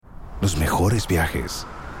Los mejores viajes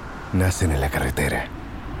nacen en la carretera,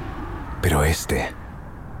 pero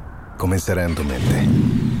comenzará en tu mente.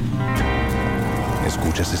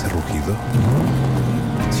 ¿Escuchas ese rugido?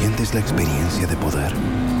 ¿Sientes la experiencia de poder?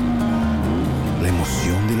 ¿La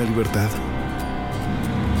emoción de la libertad?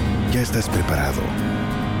 Ya estás preparado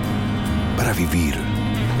para vivir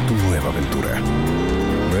tu nueva aventura.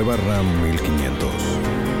 Nueva Ram 1500.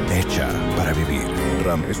 Hecha para vivir.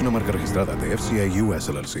 Ram es una marca registrada de FCI US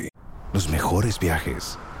LLC. Los mejores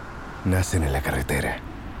viajes nacen en la carretera,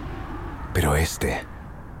 pero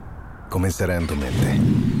comenzará en tu mente.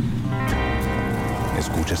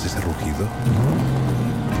 ¿Escuchas ese rugido?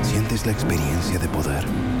 ¿Sientes la experiencia de poder?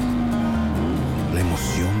 ¿La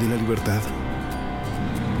emoción de la libertad?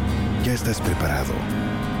 Ya estás preparado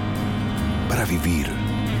para vivir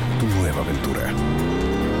tu nueva aventura.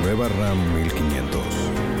 Nueva Ram 1500.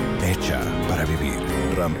 Hecha para vivir.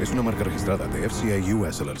 Ram es una marca registrada de FCI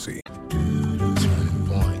US LLC.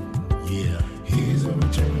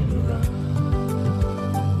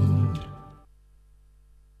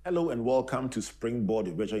 Hello and welcome to Springboard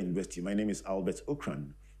Virtual University. My name is Albert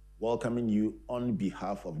Okran, welcoming you on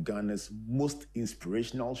behalf of Ghana's most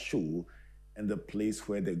inspirational show and the place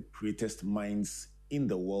where the greatest minds in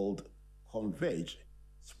the world converge.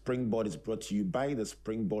 Springboard is brought to you by the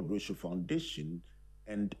Springboard Roadshow Foundation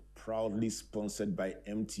and proudly sponsored by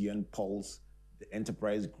MTN Pulse, the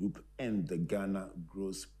Enterprise Group, and the Ghana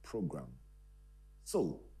Grows Program.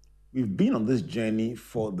 So, we've been on this journey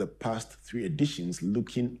for the past 3 editions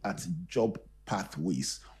looking at job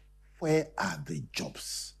pathways. Where are the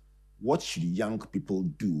jobs? What should young people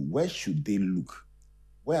do? Where should they look?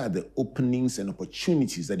 Where are the openings and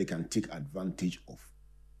opportunities that they can take advantage of?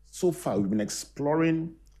 So far, we've been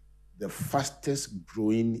exploring the fastest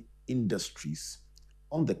growing industries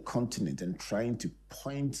on the continent and trying to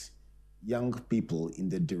point young people in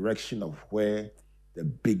the direction of where the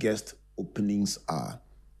biggest openings are.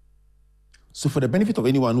 So for the benefit of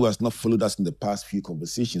anyone who has not followed us in the past few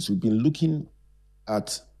conversations, we've been looking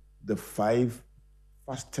at the 5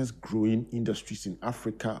 fastest growing industries in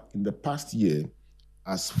Africa in the past year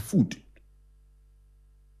as food,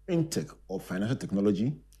 fintech or financial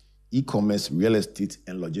technology, e-commerce, real estate,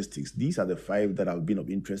 and logistics. These are the 5 that have been of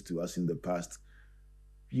interest to us in the past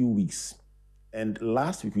few weeks. And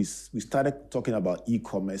last week, we started talking about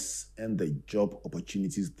e-commerce and the job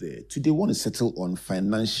opportunities there. Today, we want to settle on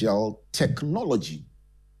financial technology.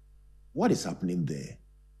 What is happening there?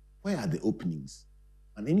 Where are the openings?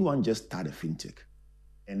 Can anyone just start a fintech?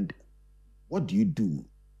 And what do you do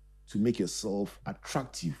to make yourself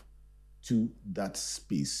attractive to that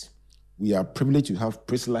space? We are privileged to have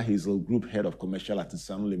Priscilla Hazel, Group Head of Commercial at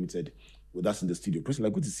Tisano Limited, with us in the studio. Priscilla,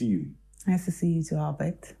 good to see you. Nice to see you too,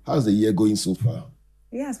 Albert. How's the year going so far?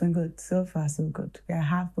 Yeah, it's been good. So far, so good. We are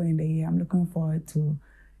halfway in the year. I'm looking forward to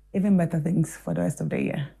even better things for the rest of the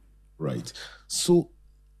year. Right. So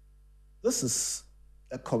this is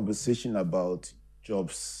a conversation about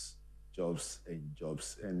jobs.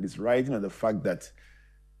 And it's riding on the fact that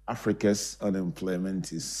Africa's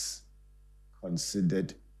unemployment is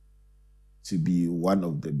considered to be one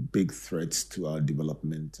of the big threats to our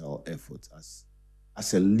developmental efforts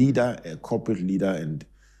as a leader, a corporate leader,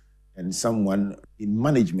 and someone in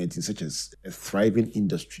management in such as a thriving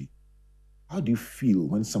industry. How do you feel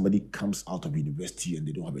when somebody comes out of university and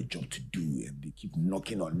they don't have a job to do and they keep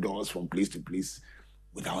knocking on doors from place to place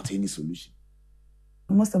without any solution?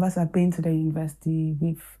 Most of us have been to the university.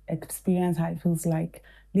 We've experienced how it feels like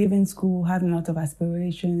leaving school, having a lot of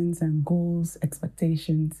aspirations and goals,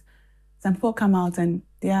 expectations. Some people come out and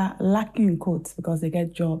they are lucky in quotes because they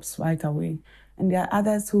get jobs right away. And there are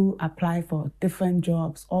others who apply for different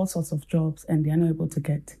jobs, all sorts of jobs, and they are not able to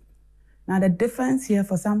get. Now, the difference here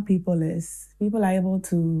for some people is people are able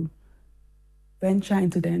to venture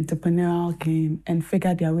into the entrepreneurial game and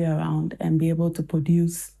figure their way around and be able to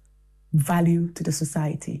produce value to the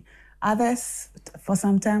society. Others, for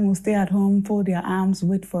some time, will stay at home, fold their arms,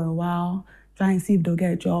 wait for a while, try and see if they'll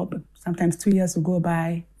get a job. Sometimes 2 years will go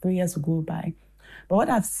by, 3 years will go by. But what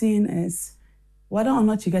I've seen is whether or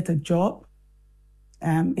not you get a job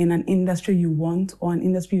in an industry you want or an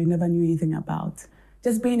industry you never knew anything about,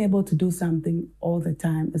 just being able to do something all the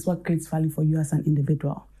time is what creates value for you as an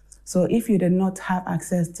individual. So if you did not have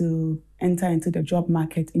access to enter into the job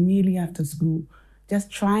market immediately after school, just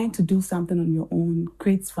trying to do something on your own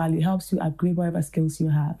creates value, helps you upgrade whatever skills you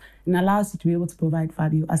have, and allows you to be able to provide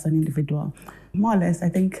value as an individual. More or less, I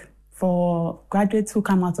think for graduates who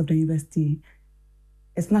come out of the university,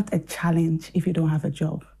 it's not a challenge if you don't have a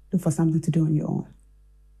job. Look for something to do on your own.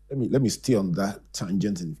 let me stay on that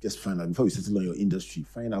tangent and just find out, before we settle on your industry,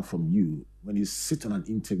 find out from you, when you sit on an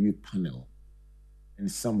interview panel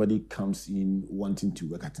and somebody comes in wanting to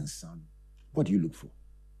work at Nsan, what do you look for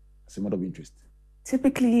as a matter of interest?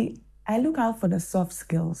 Typically, I look out for the soft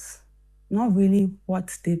skills, not really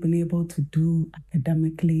what they've been able to do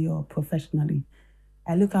academically or professionally.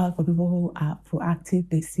 I look out for people who are proactive.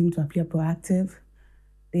 They seem to appear proactive.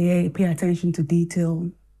 They pay attention to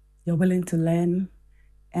detail. They're willing to learn.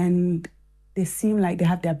 And they seem like they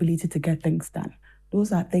have the ability to get things done.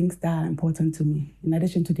 Those are things that are important to me, in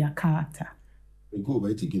addition to their character. You go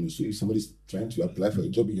by taking, so if somebody's trying to apply for a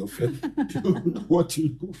job in your firm, you know what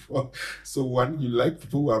you look for. So one, you like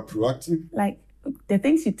people who are proactive? Like, the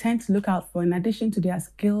things you tend to look out for, in addition to their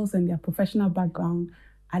skills and their professional background,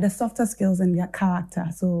 are the softer skills and their character.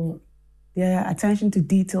 So their attention to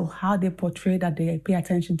detail, how they portray that they pay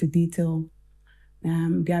attention to detail,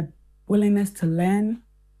 their willingness to learn,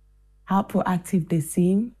 how proactive they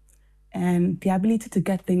seem, and the ability to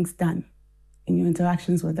get things done in your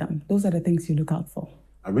interactions with them. Those are the things you look out for.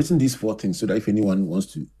 I've written these 4 things so that if anyone wants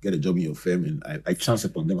to get a job in your firm and I chance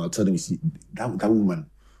upon them, I'll tell them, you see, that woman,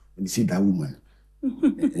 when you see that woman,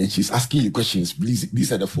 and she's asking you questions, please,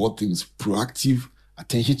 these are the 4 things: proactive,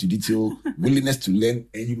 attention to detail, willingness to learn,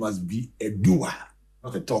 and you must be a doer,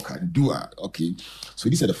 not a talker, doer. Okay. So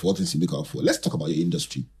these are the 4 things you look out for. Let's talk about your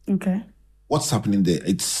industry. Okay. What's happening there?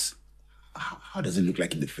 How does it look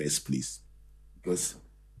like in the first place? Because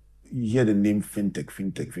you hear the name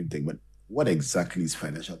fintech, but what exactly is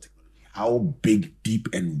financial technology? How big, deep,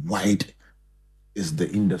 and wide is the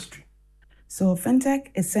industry? So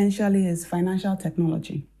fintech essentially is financial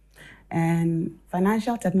technology. And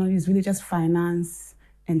financial technology is really just finance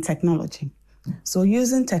and technology. So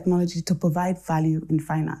using technology to provide value in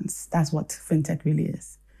finance, that's what fintech really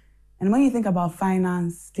is. And when you think about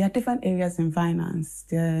finance, there are different areas in finance.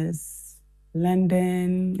 There's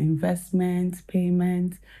lending, investment,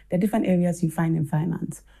 payment. There are different areas you find in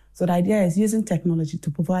finance. So the idea is using technology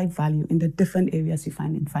to provide value in the different areas you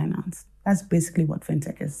find in finance. That's basically what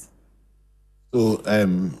fintech is. So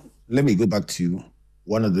let me go back to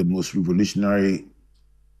one of the most revolutionary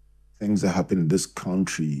things that happen in this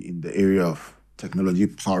country in the area of technology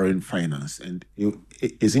powering finance. And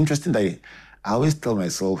it's interesting that I always tell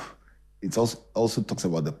myself, it also talks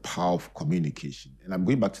about the power of communication. And I'm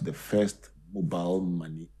going back to the first mobile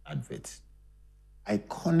money advert.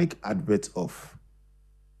 Iconic advert of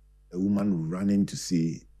a woman running to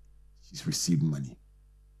say she's received money.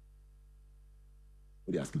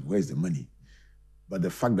 But they're asking, where's the money? But the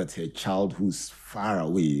fact that her child who's far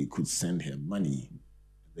away could send her money,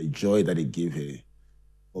 the joy that it gave her,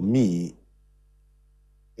 for me,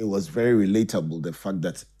 it was very relatable, the fact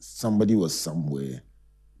that somebody was somewhere,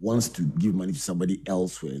 wants to give money to somebody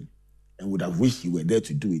elsewhere, and would have wished you were there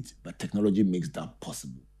to do it, but technology makes that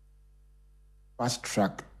possible. Fast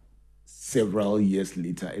track several years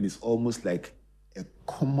later, it is almost like a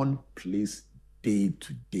commonplace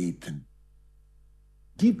day-to-day thing.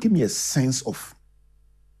 Give me a sense of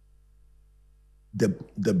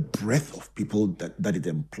the breadth of people that it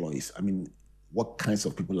employs. I mean, what kinds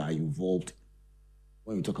of people are involved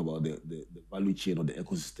when you talk about the value chain or the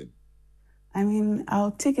ecosystem? I mean,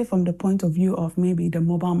 I'll take it from the point of view of maybe the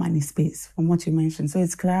mobile money space, from what you mentioned. So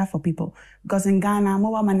it's clear for people. Because in Ghana,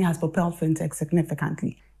 mobile money has propelled fintech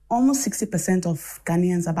significantly. Almost 60% of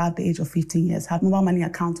Ghanaians about the age of 15 years have mobile money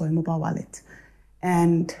account or a mobile wallet.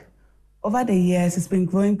 And over the years, it's been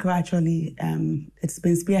growing gradually. It's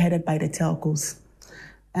been spearheaded by the telcos.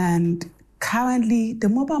 And currently, the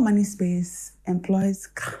mobile money space employs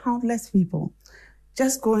countless people.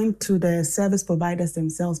 Just going to the service providers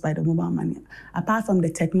themselves by the mobile money. Apart from the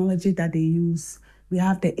technology that they use, we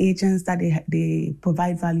have the agents that they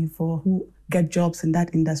provide value for who get jobs in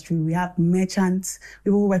that industry. We have merchants,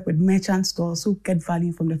 people who work with merchant stores who get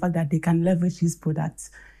value from the fact that they can leverage these products.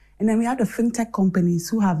 And then we have the fintech companies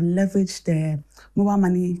who have leveraged their mobile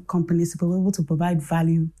money companies to be able to provide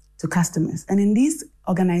value to customers. And in these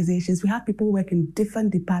organizations, we have people who work in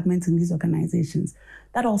different departments in these organizations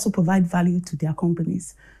that also provide value to their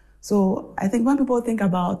companies. So I think when people think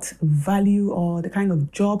about value or the kind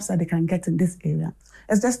of jobs that they can get in this area,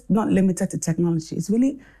 it's just not limited to technology. It's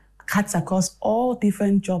really cuts across all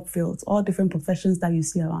different job fields, all different professions that you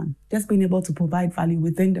see around, just being able to provide value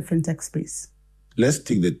within the fintech space. Let's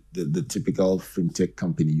take the typical fintech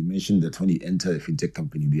company. You mentioned that when you enter a fintech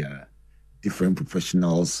company, there are different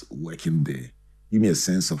professionals working there. Give me a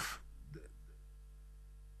sense of the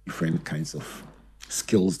different kinds of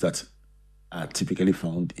skills that are typically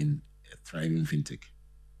found in a thriving fintech.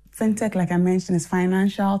 Fintech, like I mentioned, is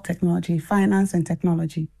financial technology, finance and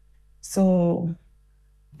technology. So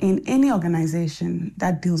In any organization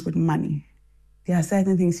that deals with money, there are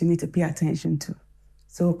certain things you need to pay attention to.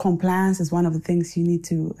 So compliance is one of the things you need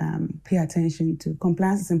to pay attention to.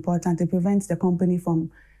 Compliance is important. It prevents the company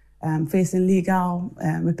from facing legal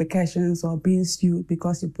repercussions or being sued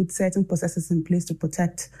because you put certain processes in place to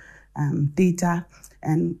protect data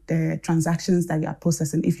and the transactions that you are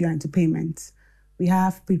processing if you are into payments. We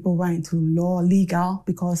have people who are into law, legal,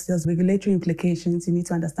 because there's regulatory implications. You need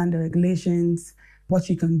to understand the regulations, what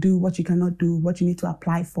you can do, what you cannot do, what you need to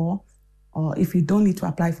apply for. Or if you don't need to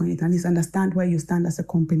apply for it, at least understand where you stand as a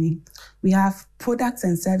company. We have products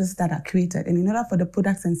and services that are created. And in order for the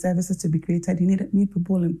products and services to be created, you need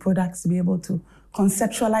people in products to be able to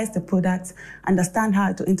conceptualize the products, understand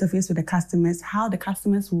how to interface with the customers, how the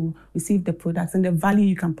customers will receive the products, and the value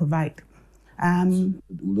you can provide.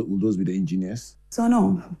 Will those be the engineers? So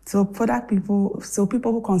no. So product people, so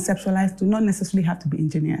people who conceptualize do not necessarily have to be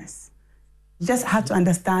engineers. You just have to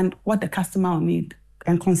understand what the customer will need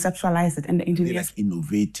and conceptualize it, and the engineers. Are they like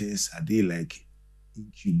innovators? Are they like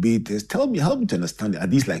incubators? Help me to understand. Are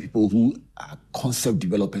these like people who are concept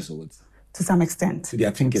developers or what? To some extent. So they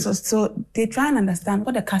are thinkers. So they try and understand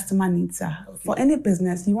what the customer needs are. Okay. For any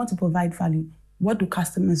business, you want to provide value. What do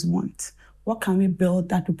customers want? What can we build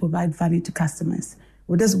that will provide value to customers?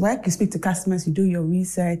 With this work, you speak to customers, you do your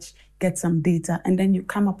research, get some data, and then you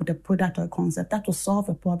come up with a product or a concept that will solve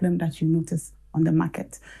a problem that you notice on the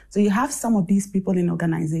market. So you have some of these people in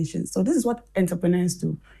organizations. So this is what entrepreneurs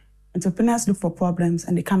do. Entrepreneurs look for problems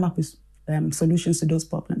and they come up with solutions to those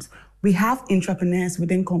problems. We have entrepreneurs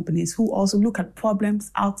within companies who also look at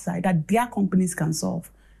problems outside that their companies can solve,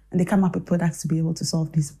 and they come up with products to be able to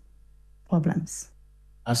solve these problems.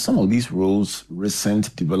 Are some of these roles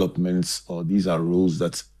recent developments, or these are roles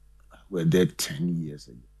that were there 10 years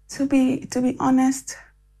ago? To be honest,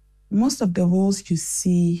 most of the roles you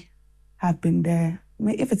see have been there.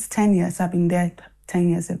 If it's 10 years, have been there 10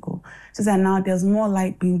 years ago. So that now there's more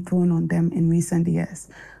light being thrown on them in recent years.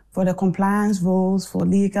 For the compliance roles, for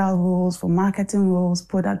legal roles, for marketing roles,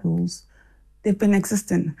 product roles, they've been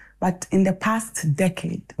existing. But in the past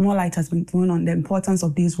decade, more light has been thrown on the importance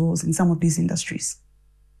of these roles in some of these industries.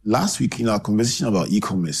 Last week in our conversation about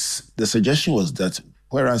e-commerce, the suggestion was that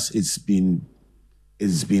whereas it's been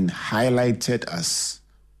highlighted as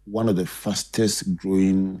one of the fastest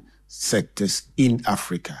growing sectors in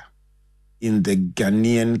Africa, in the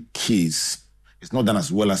Ghanaian case, it's not done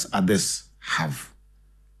as well as others have.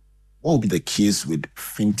 What would be the case with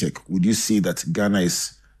fintech? Would you say that Ghana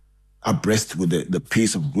is abreast with the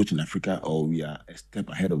pace of growth in Africa, or we are a step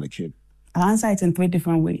ahead of the curve? I'll answer it in 3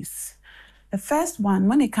 different ways. The first one,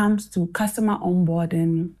 when it comes to customer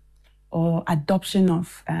onboarding or adoption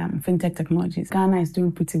of fintech technologies, Ghana is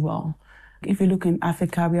doing pretty well. If you look in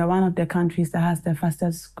Africa, we are one of the countries that has the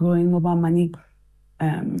fastest growing mobile money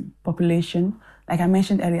population. Like I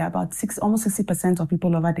mentioned earlier, about almost 60% of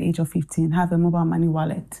people over the age of 15 have a mobile money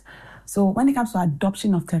wallet. So when it comes to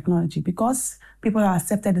adoption of technology, because people have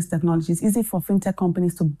accepted this technology, it's easy for fintech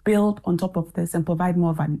companies to build on top of this and provide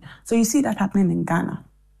more value. So you see that happening in Ghana.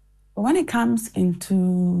 But when it comes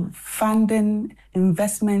into funding,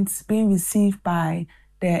 investments being received by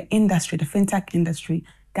the industry, the fintech industry,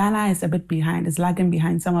 Ghana is a bit behind, is lagging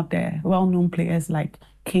behind some of the well-known players like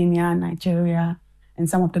Kenya, Nigeria, and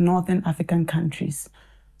some of the Northern African countries.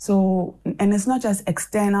 So, and it's not just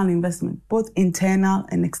external investment, both internal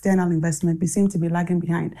and external investment, we seem to be lagging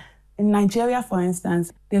behind. In Nigeria, for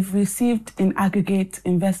instance, they've received in aggregate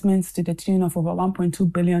investments to the tune of over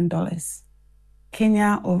 $1.2 billion.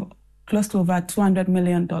 Kenya, close to over $200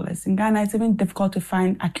 million. In Ghana, it's even difficult to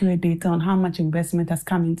find accurate data on how much investment has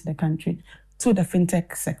come into the country to the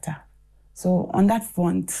fintech sector. So on that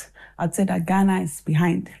front, I'd say that Ghana is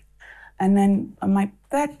behind. And then on my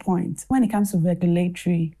third point, when it comes to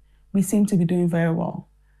regulatory, we seem to be doing very well.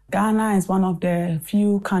 Ghana is one of the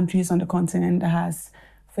few countries on the continent that has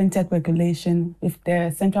fintech regulation. If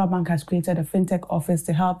the central bank has created a fintech office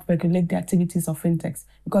to help regulate the activities of fintechs,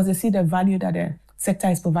 because they see the value that the sector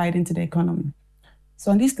is providing to the economy.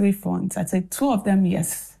 So on these 3 fronts, I'd say 2 of them,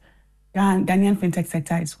 yes, Ghanaian fintech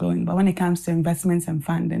sector is growing, but when it comes to investments and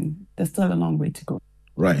funding, there's still a long way to go.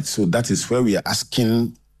 Right. So that is where we are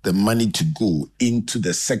asking the money to go into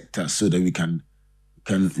the sector so that we can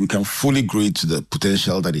fully grow it to the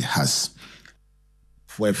potential that it has.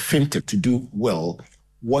 For a fintech to do well,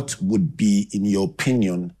 what would be, in your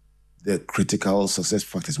opinion, the critical success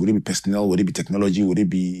factors? Would it be personnel? Would it be technology? Would it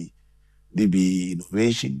be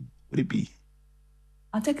innovation? Would it be?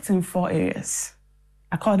 I'll take it in 4 areas,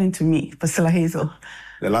 according to me, Priscilla Hazel.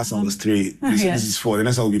 The last one was 3. This is 4. The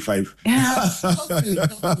next one will be 5. Yeah.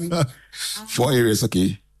 4 areas,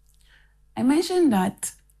 okay. I mentioned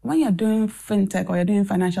that when you're doing fintech or you're doing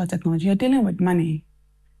financial technology, you're dealing with money.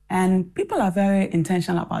 And people are very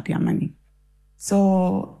intentional about their money.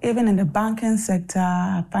 So even in the banking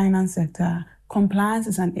sector, finance sector, compliance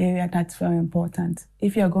is an area that's very important.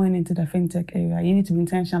 If you're going into the fintech area, you need to be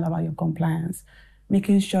intentional about your compliance,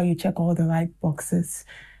 making sure you check all the right boxes.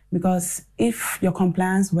 Because if your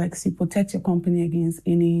compliance works, you protect your company against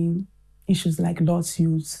any issues like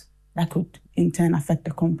lawsuits that could in turn affect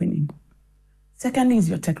the company. Secondly is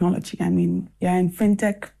your technology. I mean, you're in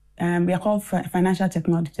fintech, we are called financial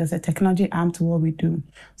technology. There's a technology arm to what we do.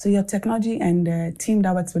 So your technology and the team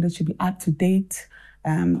that works with it should be up to date,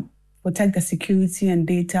 protect the security and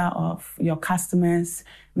data of your customers,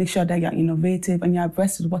 make sure that you're innovative and you're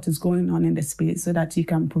abreast with what is going on in the space so that you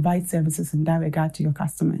can provide services in that regard to your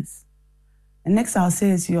customers. And next I'll say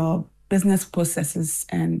is your business processes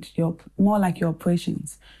and more like your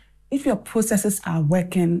operations. If your processes are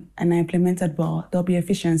working and are implemented well, there'll be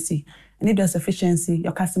efficiency. And if there's efficiency,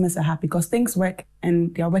 your customers are happy because things work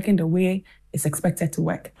and they are working the way it's expected to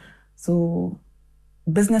work. So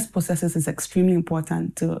business processes is extremely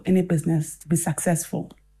important to any business to be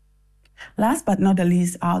successful. Last but not the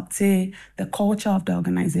least, I'll say the culture of the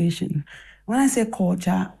organization. When I say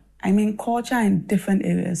culture, I mean culture in different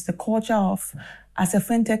areas. The culture of, as a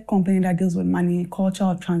fintech company that deals with money, culture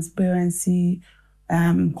of transparency,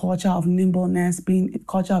 culture of nimbleness,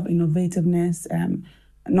 culture of innovativeness,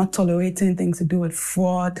 not tolerating things to do with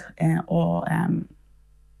fraud or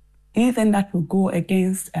anything that will go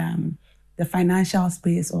against the financial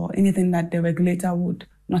space or anything that the regulator would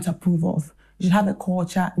not approve of. You should have a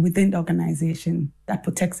culture within the organization that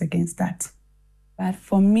protects against that. But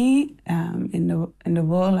for me, in the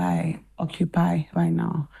role I occupy right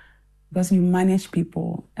now, because you manage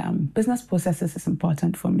people, business processes is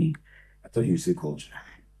important for me. I thought you said culture.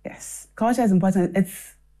 Yes, culture is important.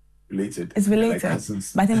 It's related. It's related. Like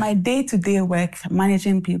but in my day-to-day work,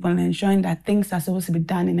 managing people and ensuring that things are supposed to be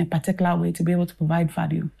done in a particular way to be able to provide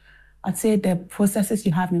value, I'd say the processes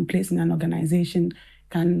you have in place in an organization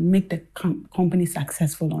can make the company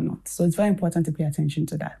successful or not. So it's very important to pay attention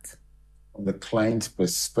to that. From the client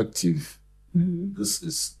perspective,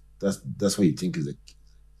 that's what you think is a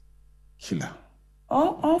killer.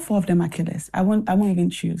 All four of them are killers. I won't even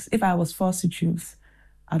choose. If I was forced to choose,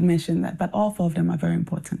 I'd mention that. But all four of them are very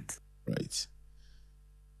important. Right.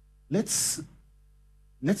 Let's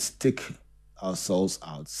take ourselves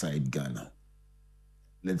outside Ghana.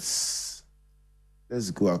 Let's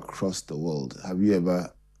go across the world. Have you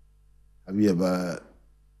ever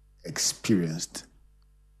experienced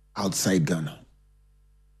outside Ghana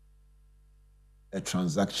a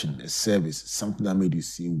transaction, a service, something that made you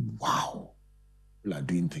say, wow, people are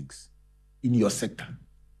doing things in your sector?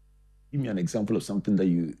 Give me an example of something that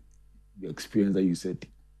you experienced that you said.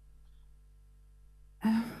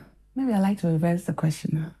 Maybe I'd like to reverse the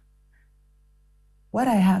question. What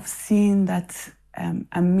I have seen that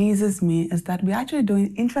amazes me is that we're actually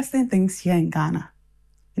doing interesting things here in Ghana.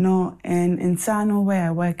 You know, in Sano, where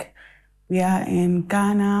I work, we are in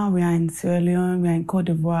Ghana, we are in Sierra Leone, we are in Cote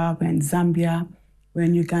d'Ivoire, we are in Zambia, we're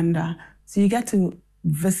in Uganda. So you get to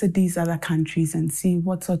visit these other countries and see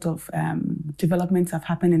what sort of developments have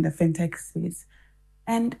happened in the fintech space.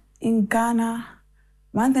 And in Ghana,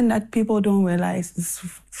 one thing that people don't realize is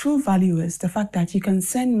true value is the fact that you can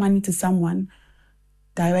send money to someone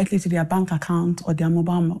directly to their bank account or their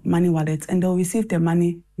mobile money wallet, and they'll receive their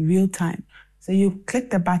money in real time. So you click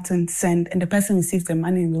the button, send, and the person receives the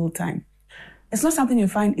money in real time. It's not something you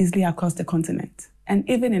find easily across the continent. And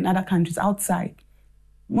even in other countries outside,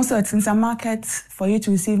 most of the things are markets for you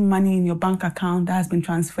to receive money in your bank account that has been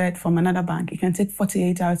transferred from another bank. It can take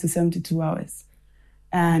 48 hours to 72 hours.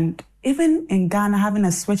 And even in Ghana, having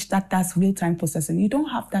a switch that does real-time processing, you don't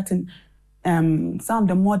have that in some of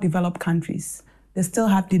the more developed countries. They still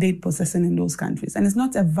have delayed processing in those countries. And it's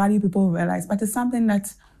not a value people realize, but it's something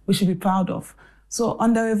that we should be proud of. So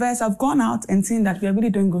on the reverse, I've gone out and seen that we are really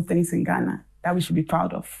doing good things in Ghana that we should be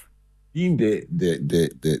proud of. Being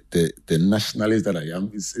the nationalist that I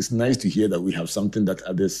am, it's nice to hear that we have something that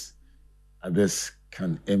others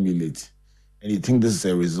can emulate. And you think this is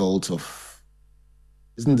a result of,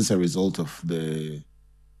 isn't this a result of the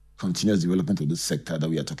continuous development of this sector that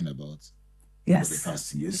we are talking about? Yes. For the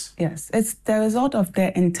past years? Yes, it's the result of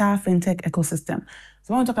the entire fintech ecosystem.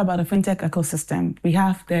 So when we talk about the fintech ecosystem, we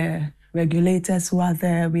have the regulators who are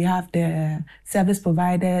there, we have the service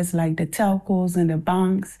providers like the telcos and the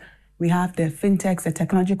banks, we have the fintechs, the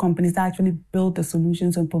technology companies that actually build the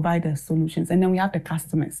solutions and provide the solutions, and then we have the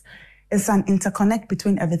customers. It's an interconnect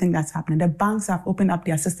between everything that's happening. The banks have opened up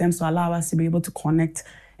their systems to allow us to be able to connect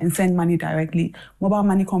and send money directly. Mobile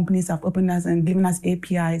money companies have opened us and given us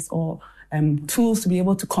APIs or tools to be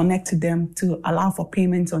able to connect to them to allow for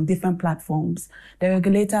payments on different platforms. The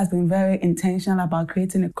regulator has been very intentional about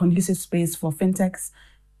creating a conducive space for fintechs,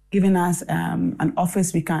 giving us an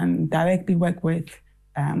office we can directly work with,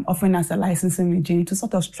 offering us a licensing regime to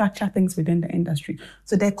sort of structure things within the industry.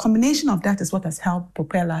 So the combination of that is what has helped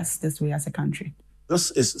propel us this way as a country.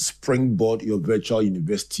 This is Springboard, your virtual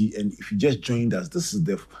university. And if you just joined us, this is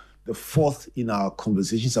the fourth in our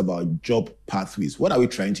conversations about job pathways. What are we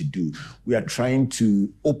trying to do? We are trying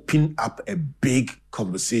to open up a big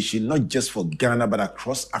conversation, not just for Ghana, but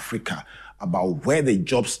across Africa, about where the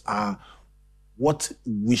jobs are, what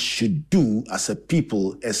we should do as a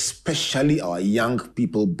people, especially our young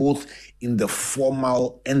people, both in the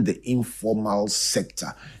formal and the informal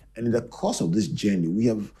sector. And in the course of this journey,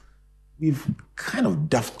 we've kind of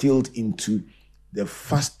dovetailed into the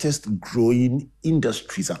fastest growing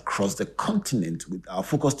industries across the continent, with our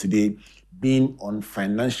focus today being on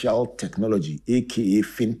financial technology, aka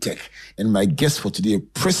fintech. And my guest for today,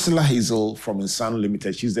 Priscilla Hazel from Insano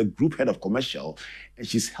Limited. She's the group head of commercial, and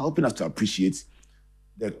she's helping us to appreciate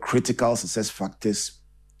the critical success factors,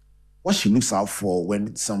 what she looks out for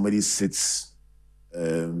when somebody sits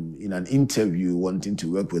in an interview wanting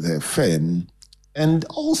to work with her firm, and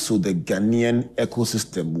also the Ghanaian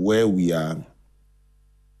ecosystem where we are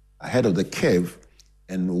ahead of the curve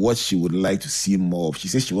and what she would like to see more of. She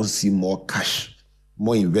says she wants to see more cash,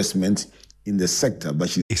 more investment in the sector, but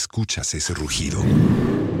she... ¿Escuchas ese rugido?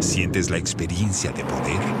 ¿Sientes la experiencia de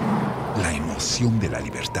poder? ¿La emoción de la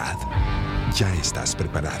libertad? Ya estás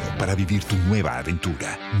preparado para vivir tu nueva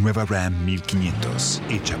aventura. Nueva Ram 1500,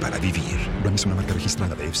 hecha para vivir. Ram es una marca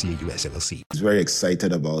registrada de FCA US LLC. She's very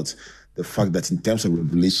excited about the fact that in terms of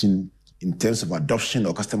regulation, in terms of adoption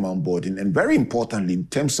or customer onboarding, and very importantly, in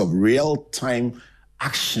terms of real-time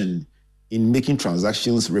action in making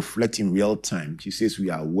transactions reflect in real time, she says we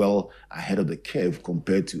are well ahead of the curve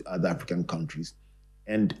compared to other African countries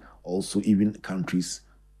and also even countries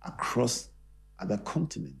across other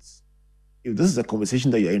continents. If this is a conversation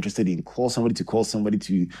that you're interested in, call somebody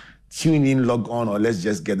to tune in, log on, or let's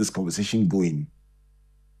just get this conversation going.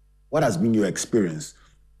 What has been your experience?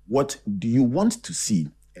 What do you want to see?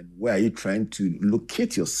 And where are you trying to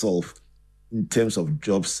locate yourself in terms of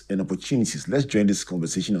jobs and opportunities? Let's join this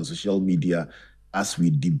conversation on social media as we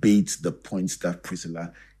debate the points that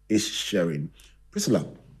Priscilla is sharing. Priscilla,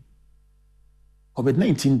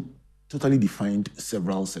 COVID-19 totally defined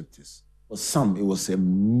several sectors. For some, it was a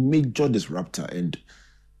major disruptor and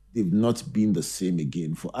they've not been the same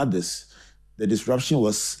again. For others, the disruption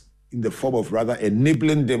was in the form of rather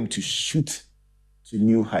enabling them to shoot to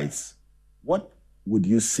new heights. What would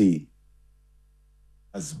you say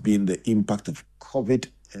has been the impact of COVID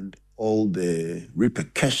and all the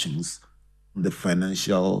repercussions on the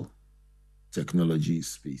financial technology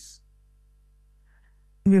space?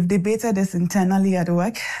 We've debated this internally at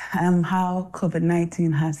work, how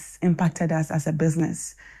COVID-19 has impacted us as a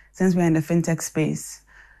business since we're in the fintech space.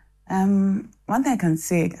 One thing I can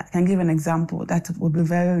say, I can give an example that will be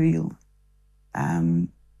very real. I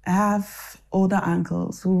have older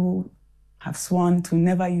uncles who have sworn to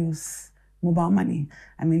never use mobile money.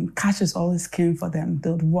 I mean, cash is always king for them.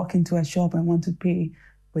 They'll walk into a shop and want to pay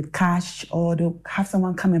with cash, or they'll have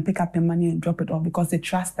someone come and pick up the money and drop it off because they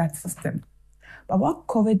trust that system. But what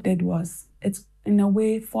COVID did was, it's in a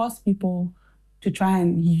way forced people to try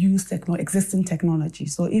and use existing technology.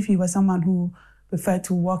 So if you were someone who preferred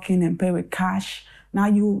to walk in and pay with cash, now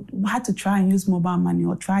you had to try and use mobile money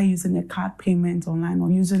or try using a card payment online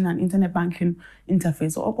or using an internet banking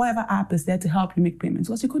interface or whatever app is there to help you make payments.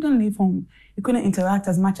 Because you couldn't leave home, you couldn't interact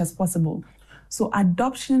as much as possible. So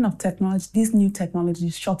adoption of technology, these new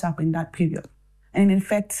technologies shot up in that period. And in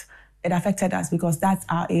fact, it affected us because that's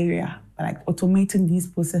our area, like automating these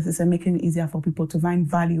processes and making it easier for people to find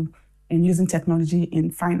value in using technology in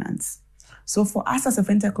finance. So for us as a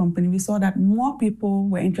fintech company, we saw that more people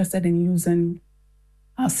were interested in using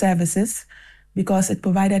our services because it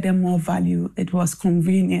provided them more value. It was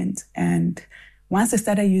convenient. And once they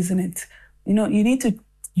started using it, you need to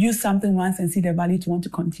use something once and see the value to want to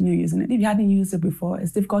continue using it. If you hadn't used it before,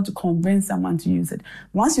 it's difficult to convince someone to use it.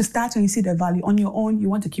 Once you start and you see the value on your own, you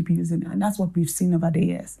want to keep using it. And that's what we've seen over the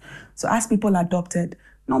years. So as people adopted,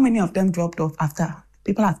 not many of them dropped off after.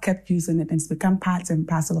 People have kept using it and it's become part and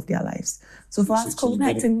parcel of their lives. So for us,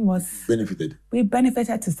 COVID-19 was... Benefited? We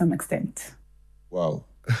benefited to some extent. Wow.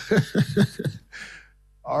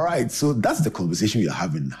 All right. So that's the conversation you're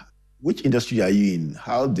having. Which industry are you in?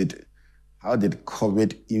 How did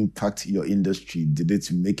COVID impact your industry? Did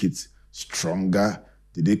it make it stronger?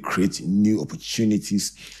 Did they create new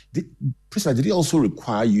opportunities? Priscilla, did it also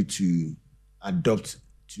require you to adapt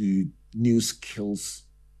to new skills?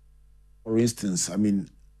 For instance, I mean,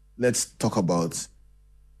 let's talk about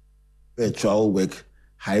virtual work,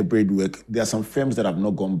 hybrid work. There are some firms that have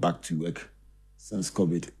not gone back to work since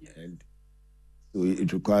COVID. And so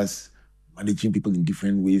it requires managing people in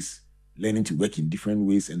different ways, learning to work in different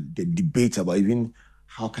ways, and the debate about even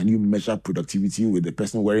how can you measure productivity with the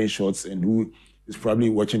person wearing shorts and who is probably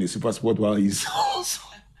watching the Super Sport while he's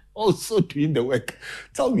also doing the work.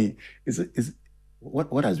 Tell me,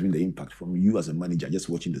 what has been the impact from you as a manager just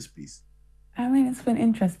watching the space? I mean, it's been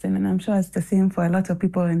interesting, and I'm sure it's the same for a lot of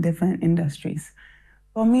people in different industries.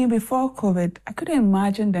 For me, before COVID, I couldn't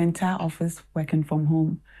imagine the entire office working from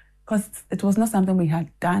home because it was not something we had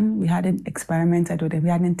done. We hadn't experimented with it. We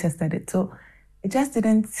hadn't tested it. So it just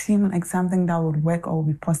didn't seem like something that would work or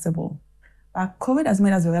would be possible. But COVID has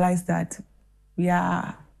made us realize that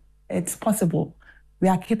it's possible. We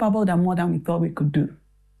are capable of more than we thought we could do.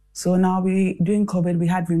 So now during COVID, we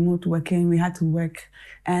had remote working, we had to work.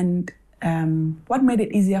 And what made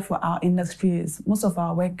it easier for our industry is most of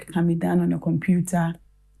our work can be done on a computer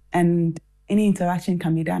and any interaction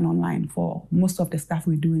can be done online for most of the stuff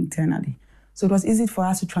we do internally. So it was easy for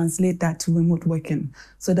us to translate that to remote working.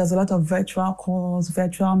 So there's a lot of virtual calls,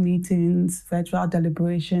 virtual meetings, virtual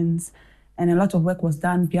deliberations, and a lot of work was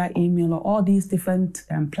done via email or all these different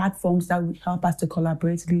platforms that would help us to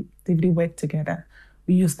collaboratively work together.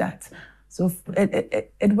 We use that. So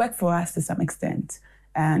it worked for us to some extent.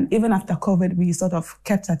 And even after COVID, we sort of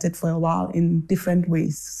kept at it for a while in different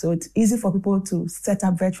ways. So it's easy for people to set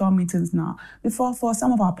up virtual meetings now. Before, for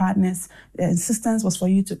some of our partners, the insistence was for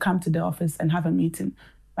you to come to the office and have a meeting.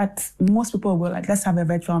 But most people were like, let's have a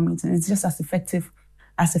virtual meeting. It's just as effective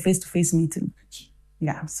as a face-to-face meeting.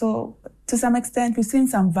 Yeah, so to some extent, we've seen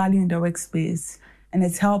some value in the workspace, and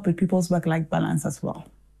it's helped with people's work-life balance as well.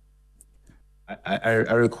 I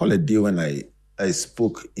recall a day when I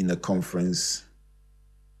spoke in a conference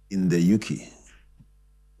in the UK.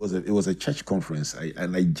 It was a church conference,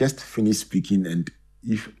 and I just finished speaking, and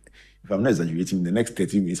if I'm not exaggerating, the next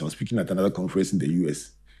 30 minutes I was speaking at another conference in the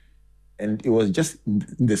US, and it was just in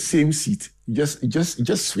the same seat. It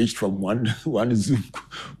just switched from one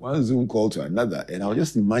Zoom call to another, and I was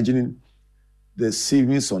just imagining the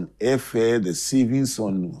savings on airfare, the savings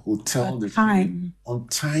on hotel, on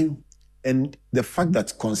time, and the fact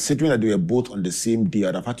that considering that they were both on the same day,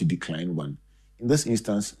 I'd have had to decline one. In this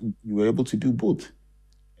instance, you were able to do both.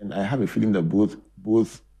 And I have a feeling that both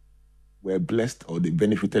were blessed or they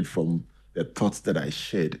benefited from the thoughts that I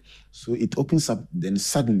shared. So it opens up then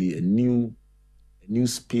suddenly a new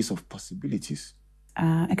space of possibilities.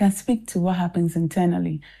 I can speak to what happens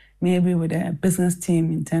internally, maybe with a business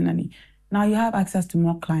team internally. Now you have access to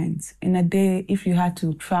more clients. In a day, if you had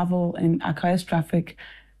to travel in Accra's traffic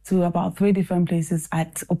to about 3 different places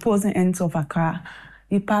at opposing ends of Accra,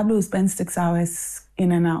 you probably will spend 6 hours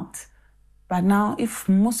in and out. But now, if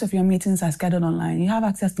most of your meetings are scheduled online, you have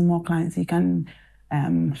access to more clients. You can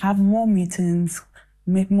have more meetings,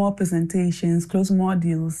 make more presentations, close more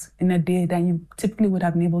deals in a day than you typically would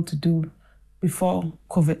have been able to do before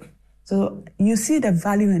COVID. So you see the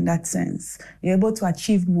value in that sense. You're able to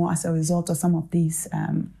achieve more as a result of some of these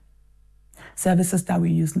services that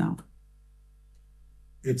we use now.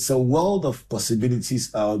 It's a world of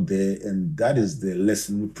possibilities out there, and that is the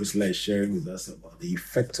lesson Priscilla is sharing with us about the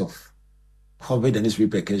effect of COVID and its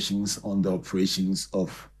repercussions on the operations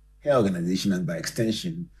of her organization, and by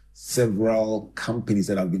extension, several companies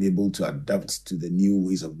that have been able to adapt to the new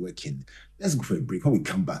ways of working. Let's go for a break. When we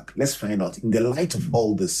come back, let's find out, in the light of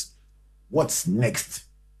all this, what's next,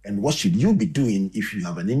 and what should you be doing if you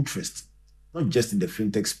have an interest, not just in the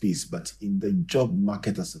fintech space, but in the job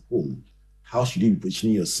market as a whole. How should you be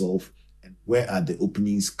positioning yourself, and where are the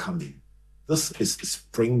openings coming? This is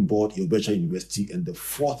Springboard, your virtual university, and the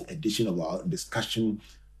 4th edition of our discussion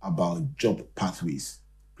about job pathways.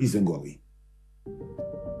 Please don't go away.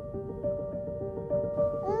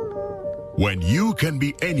 When you can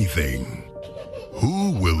be anything,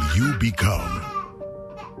 who will you become?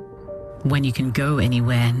 When you can go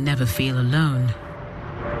anywhere and never feel alone,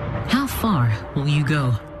 how far will you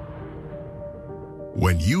go?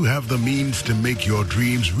 When you have the means to make your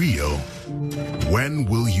dreams real, when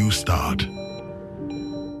will you start?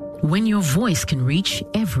 When your voice can reach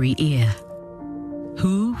every ear,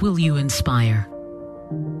 who will you inspire?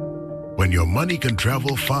 When your money can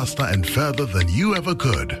travel faster and further than you ever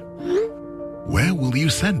could, where will you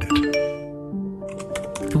send it?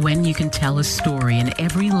 When you can tell a story in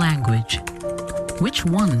every language, which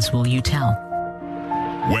ones will you tell?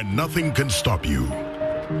 When nothing can stop you,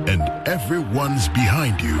 and everyone's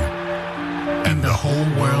behind you, and the whole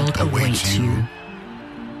world awaits you.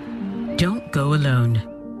 Don't go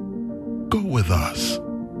alone. Go with us.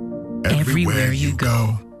 Everywhere you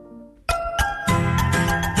go.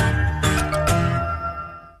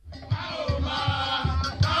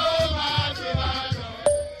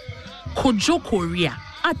 Kojo Korea.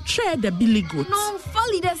 I tried the Billy Goat. No,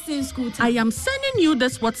 folly that's in school time. I am sending you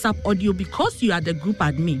this WhatsApp audio because you are the group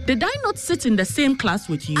admin. Did I not sit in the same class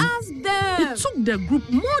with you? Ask them. It took the group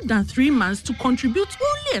more than 3 months to contribute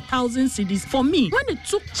only 1,000 cedis for me, when it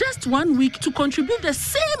took just 1 week to contribute the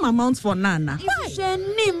same amount for Nana. Why?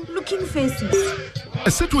 Name looking faces.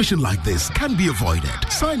 A situation like this can be avoided.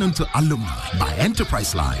 Sign on to Alumni by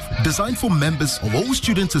Enterprise Life. Designed for members of all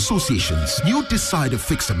student associations, you decide a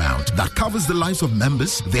fixed amount that covers the lives of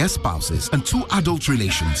members, their spouses, and 2 adult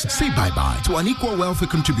relations. Say bye-bye to unequal welfare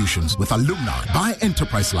contributions with Alumni by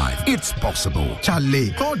Enterprise Life. It's possible.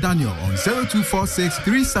 Charlie, call Daniel on 0246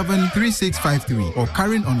 373653 or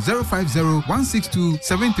Karen on 050 162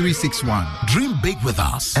 7361. Dream big with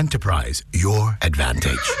us. Enterprise, your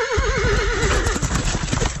advantage.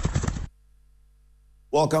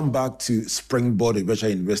 Welcome back to Springboard at Virtual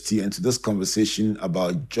University and to this conversation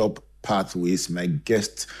about job pathways. My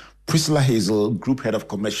guest, Priscilla Hazel, Group Head of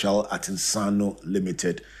Commercial at Insano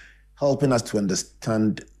Limited, helping us to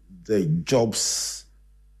understand the jobs,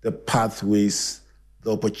 the pathways,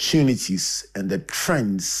 the opportunities, and the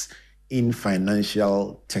trends in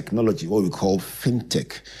financial technology, what we call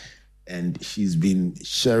fintech. And she's been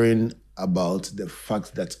sharing about the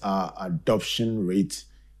fact that our adoption rate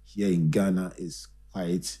here in Ghana is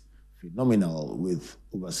quite phenomenal, with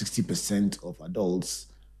over 60% of adults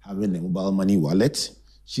having a mobile money wallet.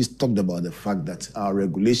 She's talked about the fact that our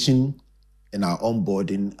regulation and our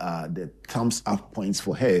onboarding are the thumbs up points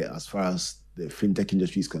for her as far as the fintech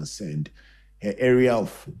industry is concerned. Her area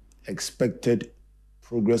of expected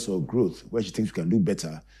progress or growth, where she thinks we can do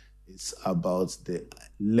better, is about the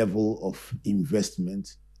level of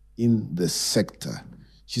investment in the sector.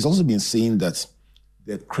 She's also been saying that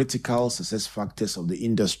the critical success factors of the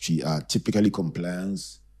industry are typically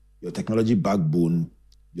compliance, your technology backbone,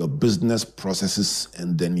 your business processes,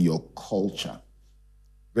 and then your culture.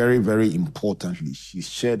 Very, very importantly, she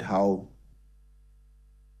shared how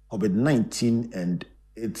COVID-19 and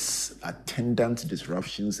its attendant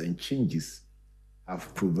disruptions and changes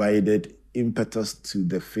have provided impetus to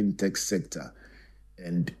the fintech sector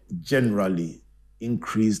and generally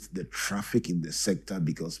increased the traffic in the sector,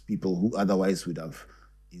 because people who otherwise would have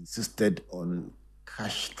insisted on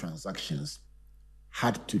cash transactions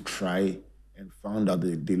had to try and found out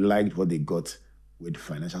that they liked what they got with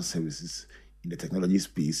financial services in the technology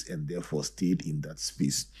space and therefore stayed in that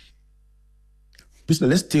space. Please,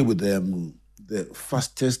 let's stay with the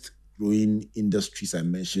fastest growing industries I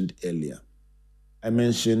mentioned earlier. I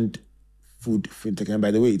mentioned food, fintech, and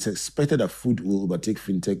by the way, it's expected that food will overtake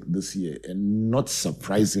fintech this year, and not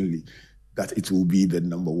surprisingly, that it will be the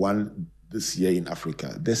number one this year in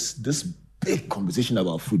Africa. There's this big conversation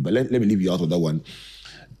about food, but let me leave you out of that one.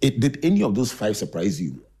 Did any of those 5 surprise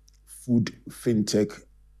you? Food, fintech,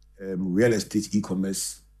 real estate,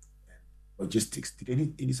 e-commerce, logistics.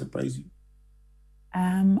 Did any surprise you?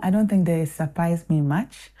 I don't think they surprised me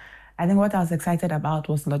much. I think what I was excited about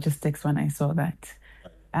was logistics when I saw that.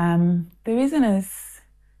 The reason is,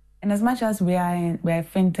 in as much as we're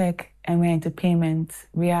fintech and we're into payments,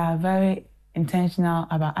 we are very intentional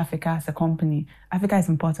about Africa as a company. Africa is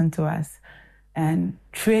important to us, and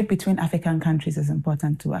trade between African countries is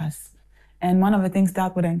important to us. And one of the things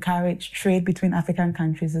that would encourage trade between African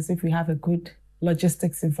countries is if we have a good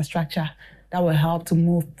logistics infrastructure that will help to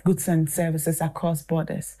move goods and services across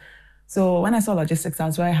borders. So when I saw logistics, I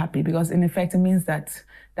was very happy, because in effect, it means that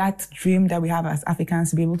dream that we have as Africans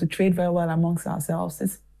to be able to trade very well amongst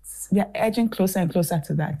ourselves, we are edging closer and closer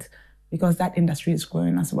to that, because that industry is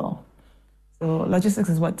growing as well. So logistics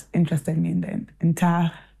is what interested me in the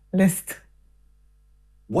entire list.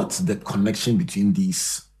 What's the connection between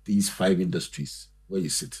these 5 industries where you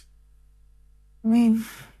sit? I mean,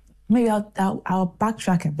 maybe I'll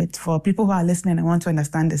backtrack a bit for people who are listening and want to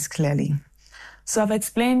understand this clearly. So I've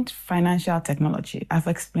explained financial technology. I've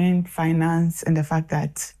explained finance and the fact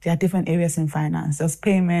that there are different areas in finance. There's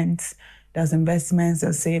payments, there's investments,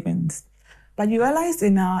 there's savings. But you realize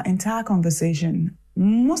in our entire conversation,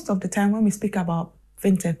 most of the time when we speak about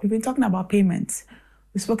fintech, we've been talking about payments.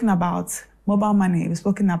 We've spoken about mobile money. We've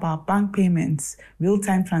spoken about bank payments,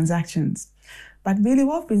 real-time transactions. But really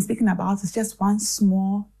what we've been speaking about is just one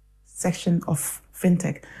small section of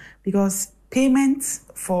fintech, because payments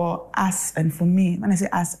for us and for me, when I say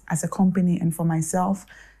us as a company and for myself,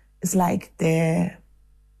 is like the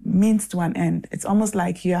means to an end. It's almost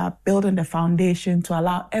like you are building the foundation to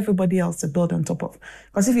allow everybody else to build on top of.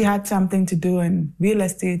 Because if you had something to do in real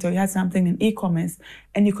estate or you had something in e-commerce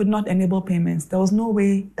and you could not enable payments, there was no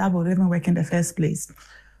way that would even work in the first place.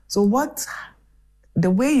 So the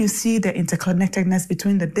way you see the interconnectedness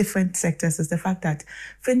between the different sectors is the fact that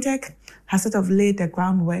fintech has sort of laid the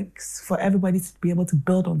groundwork for everybody to be able to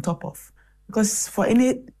build on top of. Because for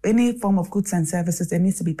any form of goods and services, there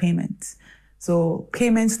needs to be payments. So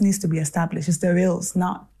payments needs to be established. It's the rails.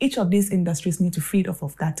 Now, each of these industries need to feed off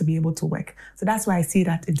of that to be able to work. So that's why I see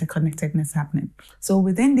that interconnectedness happening. So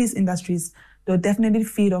within these industries, they'll definitely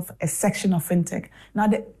feed off a section of fintech. Now,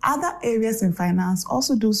 the other areas in finance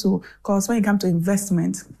also do so, because when you come to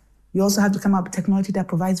investment, you also have to come up with technology that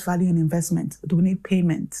provides value in investment. Do we need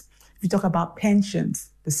payments? If you talk about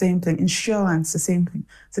pensions, the same thing. Insurance, the same thing.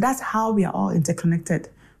 So that's how we are all interconnected.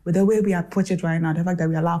 With the way we approach it right now, the fact that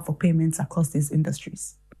we allow for payments across these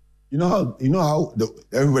industries. You know how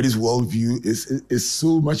everybody's worldview is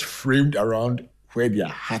so much framed around where their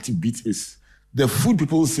heartbeat is. The food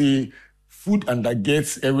people say food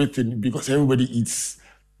undergets everything because everybody eats.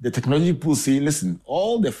 The technology people say, listen,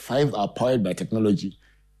 all the 5 are powered by technology.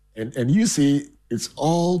 And you say it's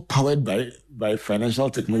all powered by financial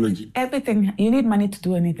technology. Everything. You need money to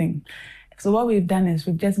do anything. So what we've done is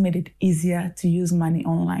we've just made it easier to use money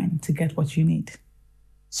online to get what you need.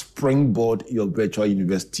 Springboard, your virtual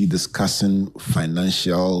university, discussing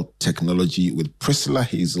financial technology with Priscilla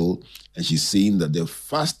Hazel. And she's saying that the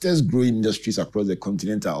fastest growing industries across the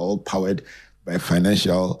continent are all powered by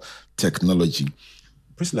financial technology.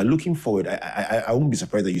 Priscilla, looking forward, I won't be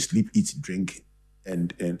surprised that you sleep, eat, drink,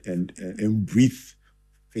 and breathe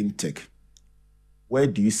fintech. Where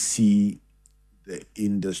do you see the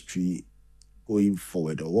industry going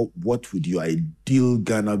forward, or what would your ideal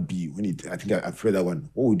Ghana be? I think I've read that one.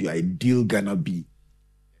 What would your ideal Ghana be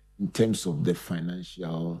in terms of the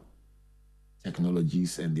financial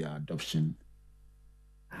technologies and their adoption?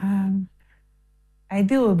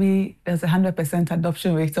 Ideal would be there's 100%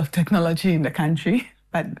 adoption rate of technology in the country,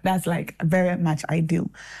 but that's like very much ideal.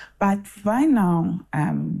 But right now,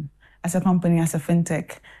 as a company, as a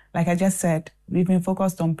fintech, like I just said, we've been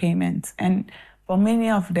focused on payments, and for many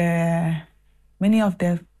of the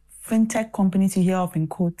fintech companies you hear of in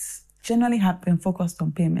quotes generally have been focused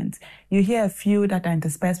on payments. You hear a few that are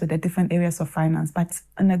interspersed with the different areas of finance, but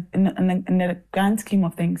in the grand scheme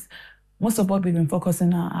of things, most of what we've been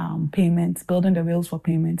focusing on payments, building the rails for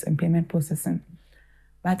payments and payment processing.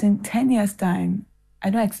 But in 10 years' time, I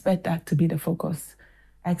don't expect that to be the focus.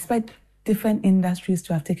 I expect different industries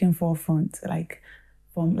to have taken forefront,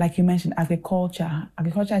 like you mentioned, agriculture.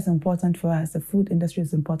 Agriculture is important for us. The food industry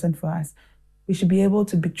is important for us. We should be able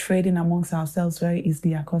to be trading amongst ourselves very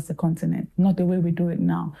easily across the continent, not the way we do it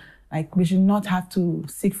now. Like, we should not have to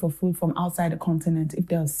seek for food from outside the continent if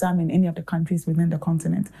there's some in any of the countries within the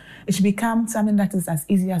continent. It should become something that is as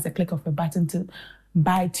easy as a click of a button to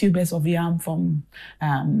buy tubers of yam from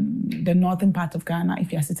the northern part of Ghana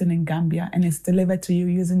if you're sitting in Gambia, and it's delivered to you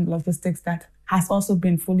using logistics that has also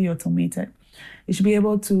been fully automated. You should be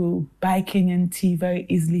able to buy Kenyan tea very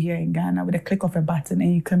easily here in Ghana with a click of a button,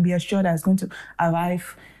 and you can be assured that it's going to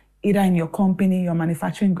arrive either in your company, your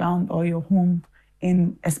manufacturing ground, or your home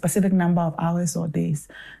in a specific number of hours or days.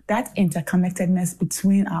 That interconnectedness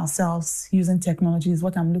between ourselves using technology is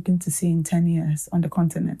what I'm looking to see in 10 years on the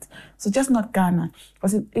continent. So just not Ghana.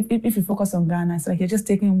 Because if you focus on Ghana, it's like you're just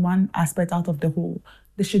taking one aspect out of the whole.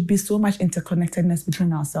 There should be so much interconnectedness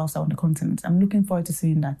between ourselves on the continent. I'm looking forward to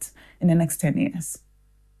seeing that in the next 10 years.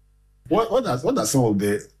 What are some of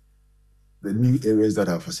the new areas that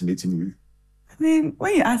are fascinating you? I mean,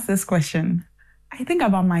 when you ask this question, I think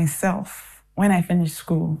about myself. When I finished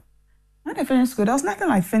school, there was nothing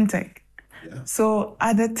like fintech. Yeah. So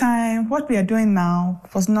at the time, what we are doing now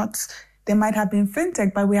was not, there might have been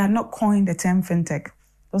fintech, but we had not coined the term fintech.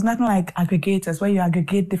 There was nothing like aggregators where you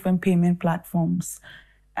aggregate different payment platforms.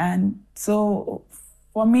 And so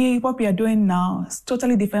for me, what we are doing now is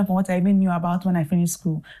totally different from what I even knew about when I finished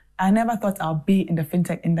school. I never thought I'll be in the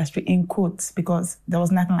fintech industry, in quotes, because there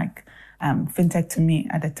was nothing like fintech to me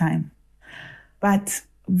at the time. But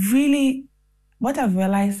really, what I've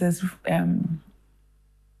realized is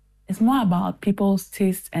it's more about people's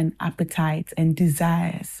tastes and appetites and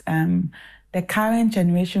desires. The current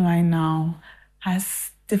generation right now has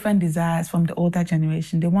different desires from the older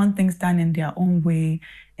generation. They want things done in their own way,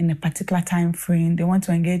 in a particular time frame. They want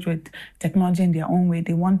to engage with technology in their own way.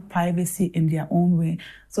 They want privacy in their own way.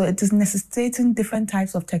 So it is necessitating different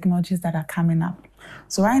types of technologies that are coming up.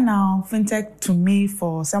 So right now, fintech, to me,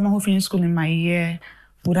 for someone who finished school in my year,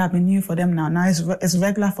 would have been new for them now. Now it's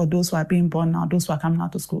regular for those who are being born now, those who are coming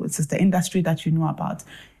out of school. It's just the industry that you know about.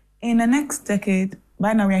 In the next decade,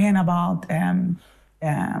 right now we're hearing about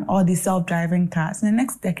all these self-driving cars. In the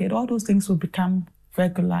next decade, all those things will become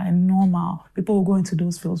regular and normal. People will go into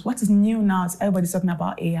those fields. What is new now is everybody's talking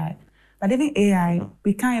about AI. But even AI,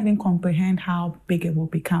 we can't even comprehend how big it will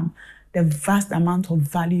become, the vast amount of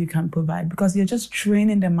value you can provide, because you're just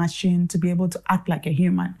training the machine to be able to act like a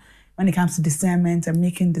human when it comes to discernment and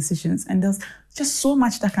making decisions. And there's just so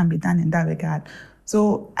much that can be done in that regard.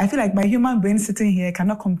 So I feel like my human brain sitting here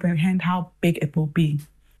cannot comprehend how big it will be.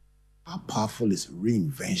 How powerful is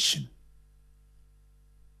reinvention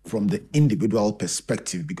from the individual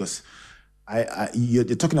perspective? Because you're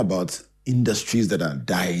talking about industries that are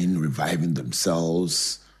dying, reviving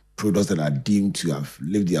themselves, products that are deemed to have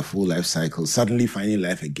lived their full life cycle, suddenly finding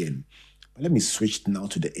life again. But let me switch now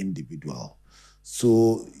to the individual.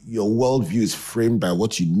 So your worldview is framed by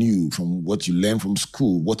what you knew, from what you learned from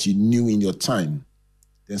school, what you knew in your time.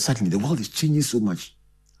 Then suddenly the world is changing so much.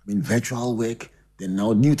 I mean, virtual work, then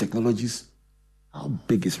now new technologies. How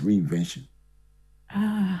big is reinvention?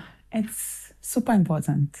 It's super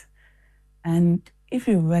important. And if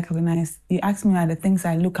you recognize, you ask me, are the things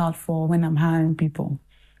I look out for when I'm hiring people.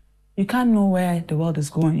 You can't know where the world is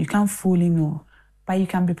going. You can't fully know, but you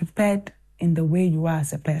can be prepared in the way you are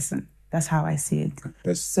as a person. That's how I see it.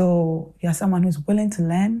 Yes. So you're someone who's willing to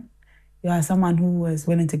learn. You are someone who is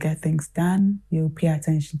willing to get things done. You pay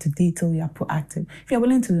attention to detail. You are proactive. If you're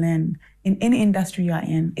willing to learn in any industry you are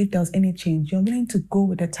in, if there's any change, you're willing to go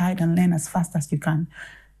with the tide and learn as fast as you can.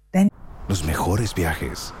 Then Los mejores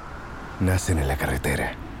viajes nacen en la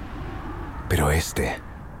carretera, pero este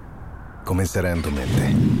comenzará en tu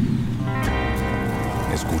mente.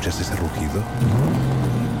 ¿Escuchas ese rugido?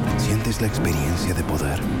 ¿Sientes la experiencia de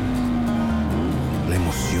poder? ¿La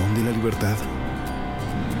emoción de la libertad?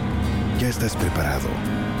 Ya estás preparado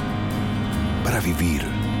para vivir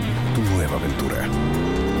tu nueva aventura.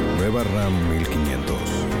 Nueva Ram 1500.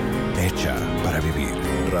 Hecha para vivir.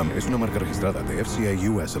 Ram es una marca registrada de FCA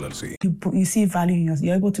US LLC. You see value in yours.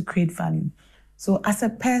 You're able to create value. So as a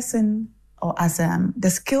person, or as the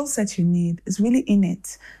skill set you need is really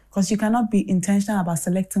innate, because you cannot be intentional about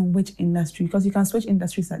selecting which industry, because you can switch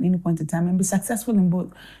industries at any point in time and be successful in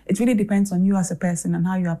both. It really depends on you as a person and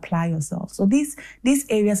how you apply yourself. So these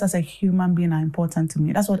areas as a human being are important to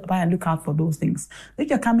me. That's why I look out for those things. If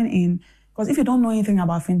you're coming in, because if you don't know anything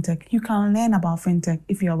about fintech, you can learn about fintech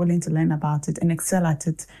if you are willing to learn about it and excel at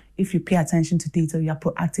it. If you pay attention to detail, you are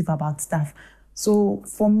proactive about stuff. So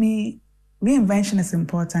for me, reinvention is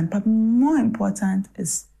important, but more important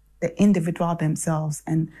is the individual themselves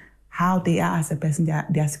and how they are as a person,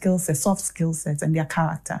 their skill sets, soft skill sets, and their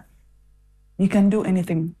character. You can do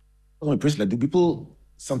anything. Well, Priscilla, do people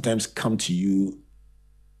sometimes come to you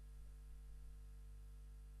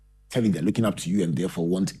telling they're looking up to you and therefore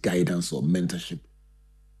want guidance or mentorship in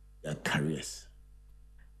their careers?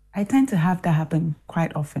 I tend to have that happen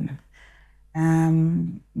quite often.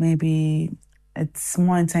 Maybe it's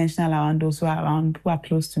more intentional around those who are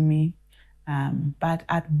close to me. But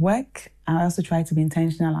at work, I also try to be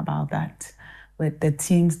intentional about that with the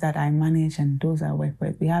teams that I manage and those I work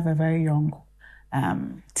with. We have a very young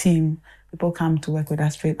team. People come to work with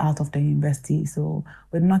us straight out of the university, so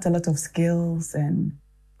with not a lot of skills and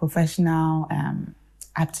professional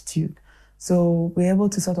aptitude. So we're able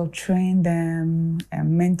to sort of train them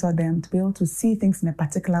and mentor them to be able to see things in a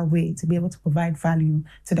particular way, to be able to provide value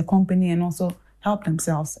to the company and also help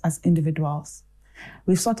themselves as individuals.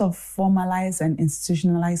 We've sort of formalized and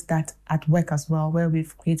institutionalized that at work as well, where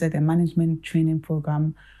we've created a management training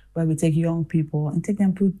program where we take young people and take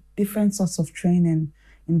them through different sorts of training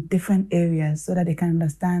in different areas so that they can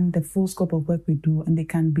understand the full scope of work we do and they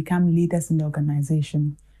can become leaders in the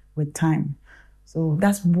organization with time. So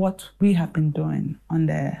that's what we have been doing on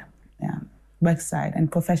the work side.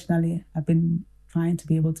 And professionally, I've been trying to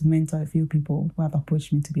be able to mentor a few people who have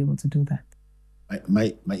approached me to be able to do that.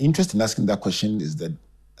 My interest in asking that question is that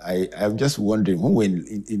I'm just wondering, when we were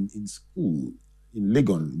in school, in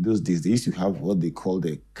Legon, in those days, they used to have what they call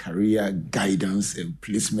the Career Guidance and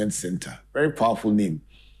Placement Center. Very powerful name.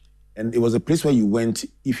 And it was a place where you went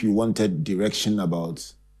if you wanted direction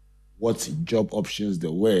about what job options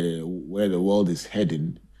there were, where the world is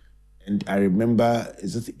heading. And I remember,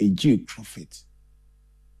 is it Ejio Prophet?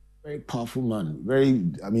 Very powerful man.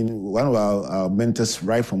 One of our mentors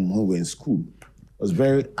right from when we were in school was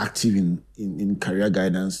very active in career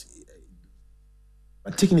guidance.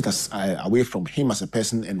 But taking it away from him as a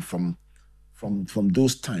person and from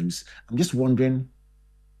those times, I'm just wondering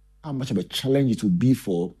how much of a challenge it would be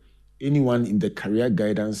for anyone in the career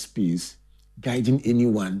guidance space guiding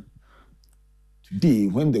anyone today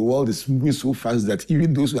when the world is moving so fast that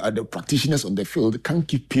even those who are the practitioners on the field can't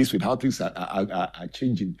keep pace with how things are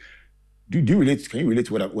changing? Do you relate? Can you relate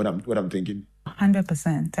to what I'm thinking?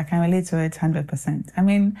 100%. I can relate to it 100%. I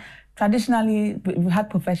mean, traditionally, we had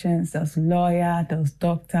professions. There was lawyer, there was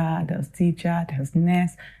doctor, there was teacher, there was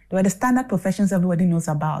nurse. They were the standard professions everybody knows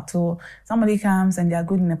about. So somebody comes and they're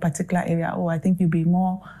good in a particular area. Oh, I think you'd be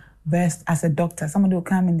more versed as a doctor. Somebody will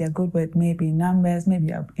come and they're good with maybe numbers,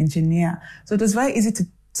 maybe an engineer. So it was very easy to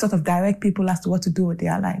sort of direct people as to what to do with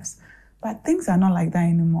their lives. But things are not like that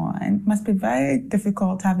anymore. And it must be very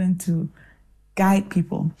difficult having to guide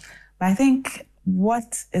people. But I think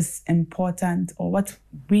what is important, or what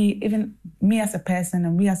even me as a person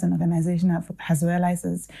and we as an organization has realized,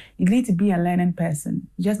 is you need to be a learning person.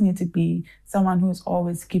 You just need to be someone who is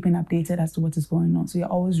always keeping updated as to what is going on. So you're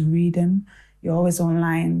always reading, you're always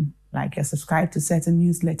online, like you're subscribed to certain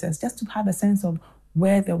newsletters, just to have a sense of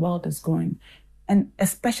where the world is going. And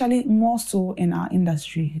especially more so in our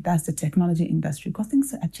industry, that's the technology industry, because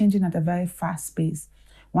things are changing at a very fast pace.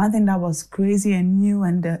 One thing that was crazy and new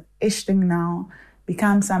and the ish thing now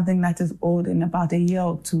becomes something that is old in about a year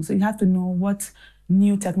or two. So you have to know what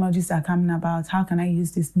new technologies are coming about. How can I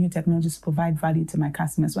use these new technologies to provide value to my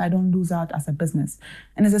customers so I don't lose out as a business?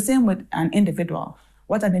 And it's the same with an individual.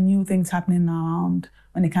 What are the new things happening around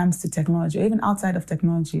when it comes to technology, or even outside of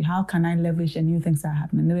technology? How can I leverage the new things that are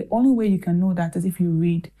happening? The only way you can know that is if you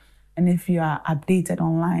read and if you are updated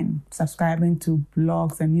online, subscribing to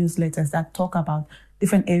blogs and newsletters that talk about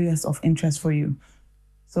different areas of interest for you.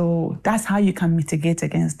 So that's how you can mitigate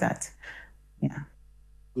against that. Yeah.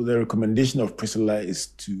 So the recommendation of Priscilla is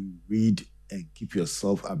to read and keep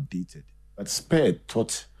yourself updated. But spare a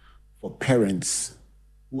thought for parents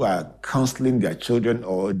who are counseling their children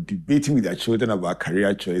or debating with their children about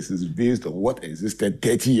career choices based on what existed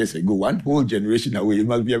 30 years ago, one whole generation away. It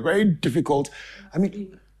must be a very difficult,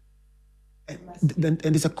 and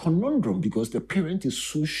it's a conundrum because the parent is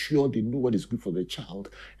so sure they know what is good for the child,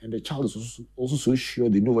 and the child is also so sure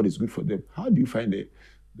they know what is good for them. How do you find the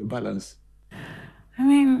balance? I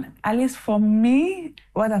mean, at least for me,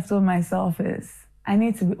 what I've told myself is I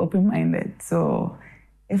need to be open-minded. So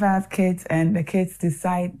if I have kids and the kids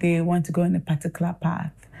decide they want to go in a particular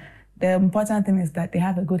path, the important thing is that they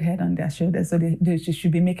have a good head on their shoulders, so they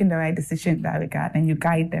should be making the right decision in that regard, and you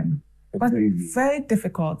guide them. Because it's very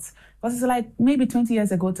difficult. Because it's like maybe 20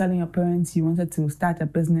 years ago telling your parents you wanted to start a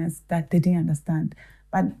business that they didn't understand.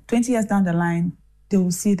 But 20 years down the line, they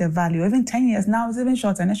will see the value. Even 10 years now, it's even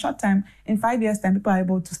shorter. In a short time, in 5 years' time, people are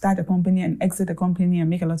able to start a company and exit the company and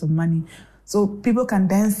make a lot of money. So people can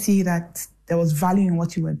then see that there was value in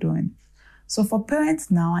what you were doing. So for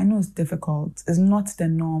parents now, I know it's difficult. It's not the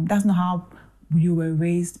norm. That's not how you were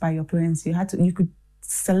raised by your parents. You could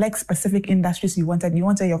select specific industries you wanted. You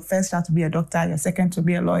wanted your first child to be a doctor, your second to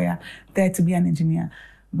be a lawyer, third to be an engineer.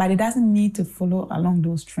 But it doesn't need to follow along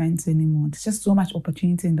those trends anymore. There's just so much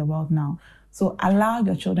opportunity in the world now. So allow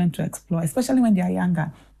your children to explore, especially when they are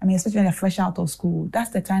younger. Especially when they're fresh out of school. That's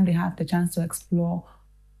the time they have the chance to explore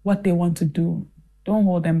what they want to do. Don't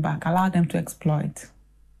hold them back. Allow them to explore it.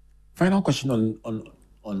 Final question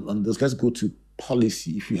on this. Let's go to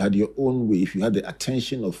policy. If you had your own way, if you had the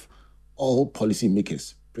attention of all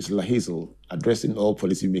policymakers, Priscilla Hazel addressing all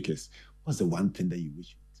policymakers, what's the one thing that you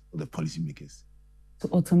wish for the policymakers? To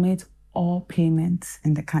automate all payments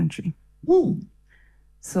in the country. Woo.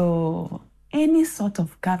 So any sort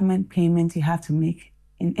of government payment you have to make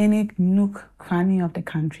in any nook, cranny of the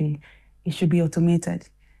country, it should be automated.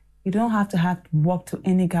 You don't have to walk to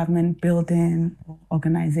any government building or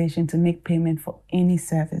organization to make payment for any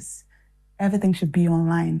service. Everything should be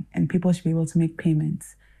online and people should be able to make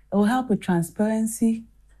payments. It will help with transparency.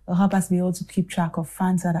 It will help us be able to keep track of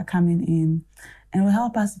funds that are coming in. And it will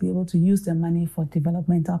help us be able to use the money for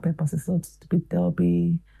developmental purposes. So it'll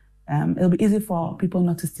be easy for people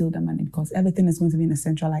not to steal the money because everything is going to be in a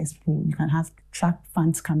centralized pool. You can have track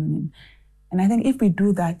funds coming in. And I think if we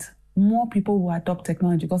do that, more people will adopt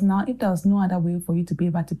technology. Because now if there's no other way for you to be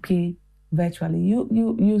able to pay virtually,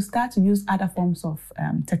 you start to use other forms of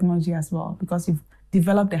technology as well because you've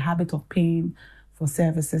developed the habit of paying for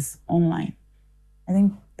services online. I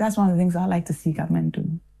think that's one of the things I like to see government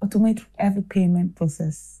do. Automate every payment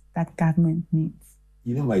process that government needs.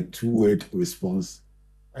 You know my two-word response,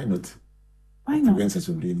 why not? Why not?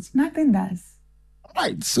 Nothing does. All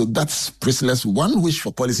right, so that's Priscilla's one wish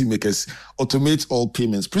for policymakers, automate all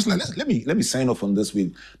payments. Priscilla, let me sign off on this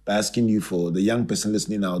by asking you for the young person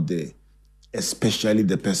listening out there, especially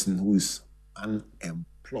the person who is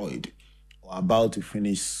unemployed or about to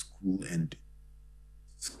finish school and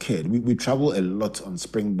scared. We travel a lot on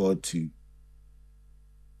Springboard to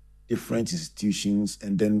different institutions,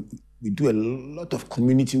 and then we do a lot of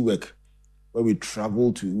community work where we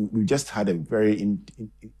travel to. We just had a very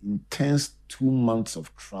intense 2 months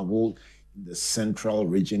of travel in the central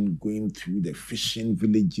region, going through the fishing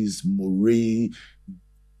villages, moray,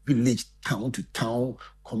 village, town to town,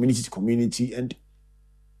 community to community, and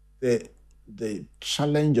the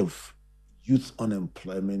challenge of youth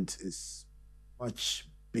unemployment is much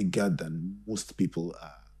bigger than most people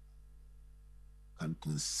can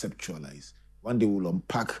conceptualize. One day we'll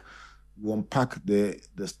unpack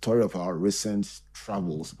the story of our recent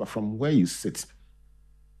travels. But from where you sit,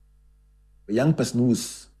 a young person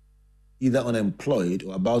who's either unemployed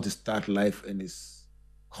or about to start life and is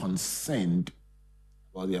concerned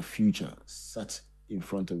about their future sat in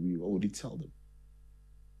front of you, what would you tell them?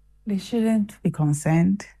 They shouldn't be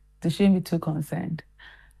concerned. They shouldn't be too concerned.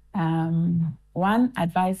 One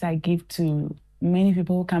advice I give to many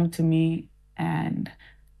people who come to me and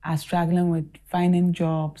are struggling with finding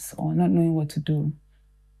jobs or not knowing what to do.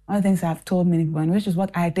 One of the things I've told many people, which is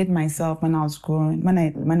what I did myself when I was growing,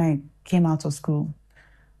 when I came out of school.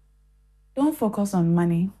 Don't focus on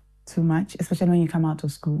money too much, especially when you come out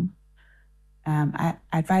of school. I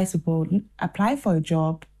advise people, apply for a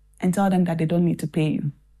job and tell them that they don't need to pay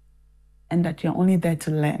you and that you're only there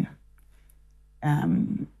to learn.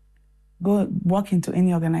 Go walk into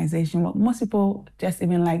any organization. Well, most people just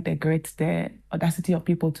even like the audacity of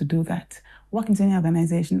people to do that. Walk into any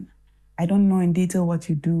organization. I don't know in detail what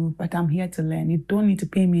you do, but I'm here to learn. You don't need to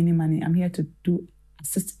pay me any money. I'm here to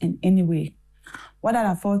assist in any way. What that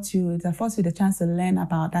affords you is the chance to learn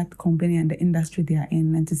about that company and the industry they are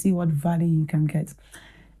in and to see what value you can get.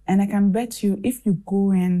 And I can bet you, if you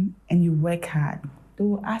go in and you work hard, they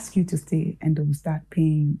will ask you to stay and they will start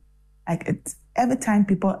paying you. Every time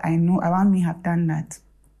people I know around me have done that,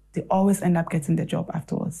 they always end up getting the job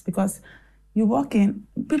afterwards because you walk in,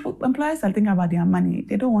 employers are thinking about their money.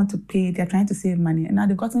 They don't want to pay. They're trying to save money. And now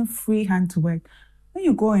they've gotten free hand to work. When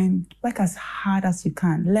you go in, work as hard as you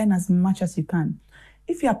can, learn as much as you can.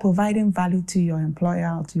 If you are providing value to your employer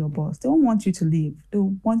or to your boss, they don't want you to leave. They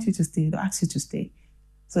want you to stay. They'll ask you to stay.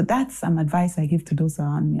 So that's some advice I give to those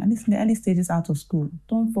around me. At least in the early stages out of school,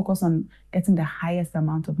 don't focus on getting the highest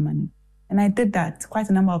amount of money. And I did that. Quite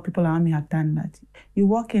a number of people around me have done that. You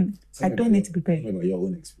walk in, I don't need to be paid. What about your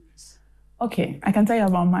own experience? Okay, I can tell you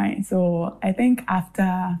about mine. So I think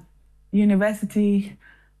after university,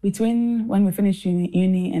 between when we finished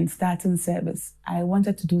uni and starting service, I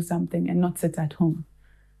wanted to do something and not sit at home.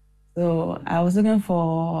 So I was looking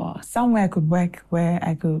for somewhere I could work where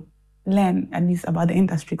I could learn at least about the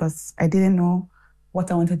industry because I didn't know what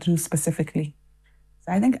I wanted to do specifically.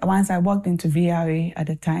 So I think once I walked into VRA at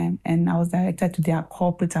the time and I was directed to their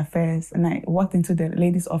corporate affairs and I walked into the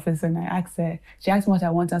lady's office and I asked her, she asked me what I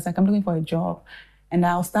wanted. I was like, I'm looking for a job and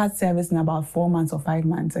I'll start service in about 4 months or 5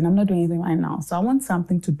 months and I'm not doing anything right now. So I want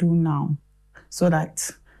something to do now so that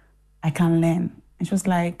I can learn. And she was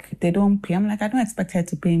like, they don't pay. I'm like, I don't expect her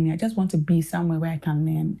to pay me. I just want to be somewhere where I can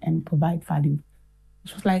learn and provide value.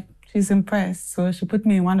 She was like, she's impressed. So she put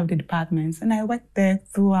me in one of the departments and I worked there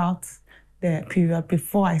throughout the period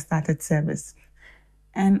before I started service.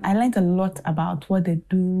 And I learned a lot about what they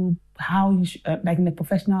do, how you like in the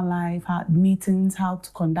professional life, how meetings, how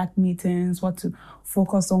to conduct meetings, what to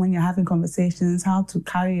focus on when you're having conversations, how to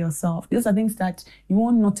carry yourself. Those are things that you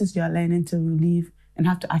won't notice you're learning till you leave and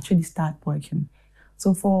have to actually start working.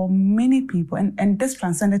 So for many people, and this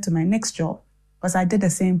transcended to my next job, because I did the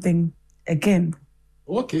same thing again.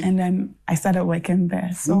 Okay. And then I started working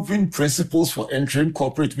there. So, moving principles for entering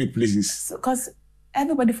corporate workplaces. Because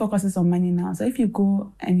everybody focuses on money now. So if you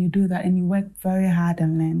go and you do that and you work very hard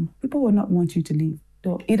and learn, people will not want you to leave.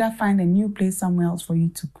 They'll either find a new place somewhere else for you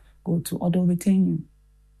to go to or they'll retain you.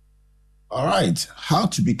 All right. How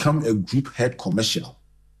to become a group head commercial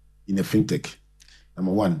in a fintech.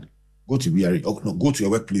 Number one, go to VRA. Oh, no, go to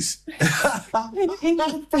your workplace. That's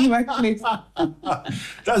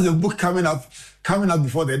the book coming up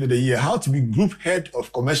before the end of the year. How to be group head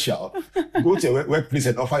of commercial. Go to a workplace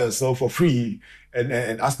and offer yourself for free and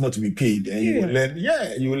ask not to be paid. And you will learn,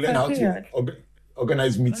 you will learn how to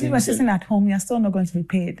organize meetings. If you are sitting at home, you're still not going to be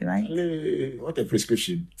paid, right? What a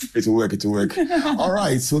prescription. It will work. All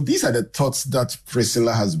right. So these are the thoughts that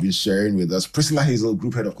Priscilla has been sharing with us. Priscilla Hazel,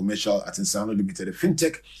 Group Head of Commercial at Insano Limited, a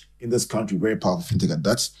fintech in this country, very powerful fintech at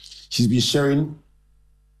that. She's been sharing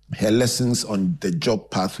her lessons on the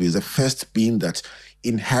job pathways. The first being that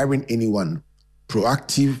in hiring anyone,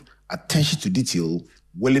 proactive, attention to detail,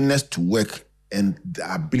 willingness to work, and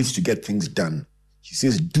the ability to get things done. She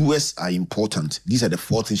says doers are important. These are the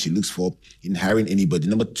 4 things she looks for in hiring anybody.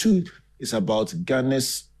 Number 2 is about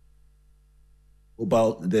Ghana's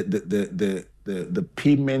the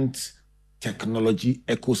payment technology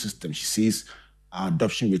ecosystem. She says our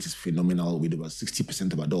adoption rate is phenomenal, with about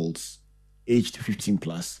 60% of adults aged 15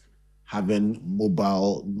 plus having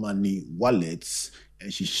mobile money wallets.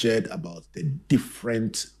 And she shared about the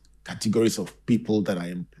different categories of people that are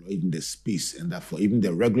employed in the space, and that for even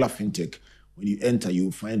the regular fintech, when you enter,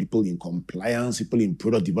 you find people in compliance, people in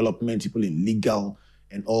product development, people in legal,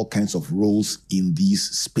 and all kinds of roles in these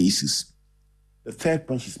spaces. The third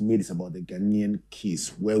point she's made is about the Ghanaian case,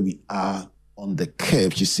 where we are on the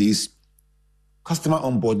curve. She says, customer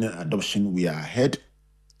onboarding and adoption, we are ahead.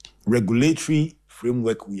 Regulatory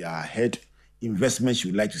framework, we are ahead. Investments,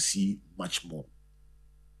 you would like to see much more.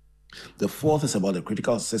 The fourth is about the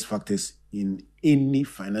critical success factors in any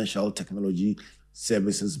financial technology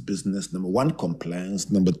services business. Number one, compliance.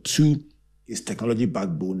 Number two is technology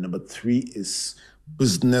backbone. Number three is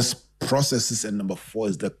business processes. And number four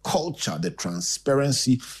is the culture, the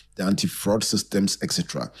transparency, the anti-fraud systems,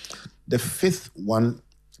 etc. The fifth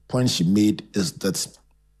point she made is that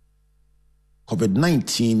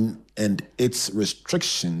COVID-19 and its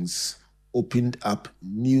restrictions opened up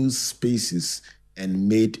new spaces and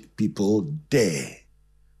made people dare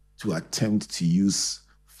to attempt to use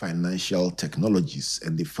financial technologies,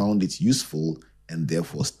 and they found it useful and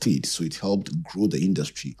therefore stayed. So it helped grow the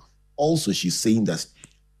industry. Also, she's saying that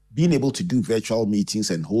being able to do virtual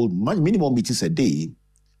meetings and hold many more meetings a day,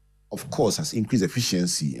 of course, has increased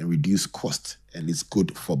efficiency and reduced cost, and it's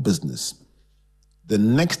good for business. The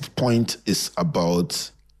next point is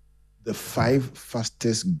about the 5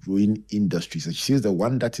 fastest growing industries. And she says the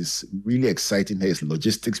one that is really exciting her is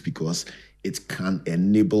logistics, because it can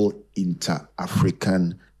enable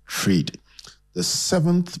inter-African trade. The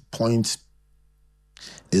 7th point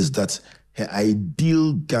is that her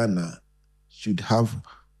ideal Ghana should have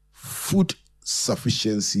food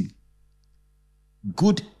sufficiency,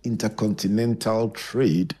 good intercontinental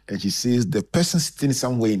trade. And she says the person sitting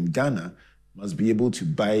somewhere in Ghana must be able to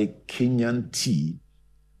buy Kenyan tea.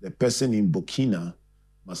 The person in Burkina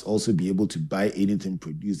must also be able to buy anything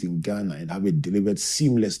produced in Ghana and have it delivered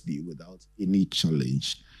seamlessly without any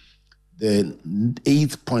challenge. The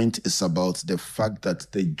 8th point is about the fact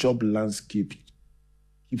that the job landscape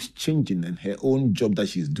keeps changing, and her own job that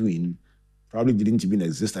she's doing probably didn't even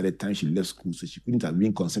exist at the time she left school, so she couldn't have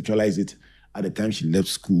even conceptualized it at the time she left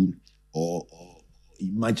school or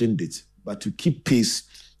imagined it. But to keep pace,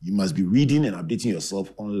 you must be reading and updating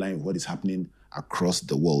yourself online with what is happening across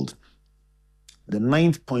the world. The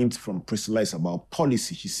 9th point from Priscilla is about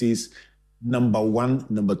policy. She says, number 1,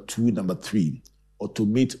 number 2, number 3,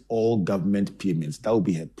 automate all government payments. That will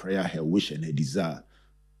be her prayer, her wish, and her desire.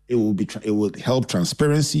 It would help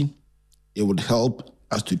transparency, it would help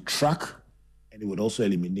us to track, and it would also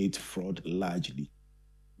eliminate fraud largely.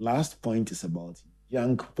 Last point is about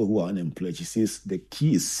young people who are unemployed. She says the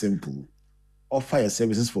key is simple. Offer your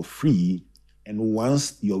services for free, and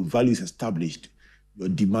once your value is established, your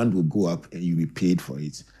demand will go up and you'll be paid for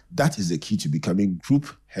it. That is the key to becoming Group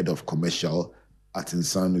Head of Commercial at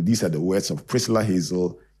Nsano. These are the words of Priscilla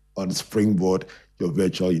Hazel on Springboard, your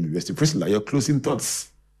virtual university. Priscilla, your closing thoughts.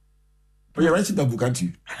 But you're writing that book, aren't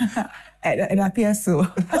you? It appears so.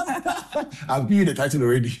 I've given you the title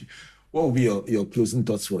already. What will be your closing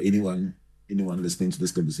thoughts for anyone listening to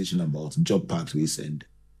this conversation about job pathways and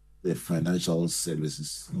the financial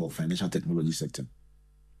services or financial technology sector?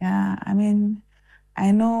 Yeah, I mean,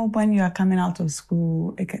 I know when you are coming out of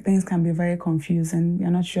school, things can be very confusing. You're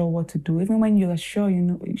not sure what to do. Even when you're sure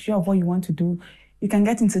of what you want to do, you can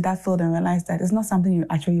get into that field and realize that it's not something you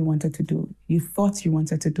actually wanted to do. You thought you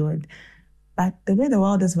wanted to do it. But the way the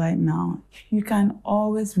world is right now, you can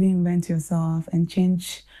always reinvent yourself and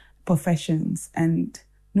change professions, and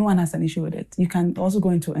no one has an issue with it. You can also go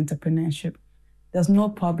into entrepreneurship. There's no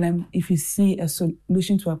problem if you see a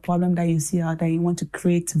solution to a problem that you see out there, you want to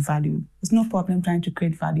create value. There's no problem trying to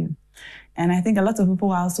create value. And I think a lot of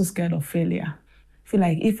people are also scared of failure. I feel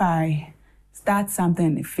like if I start something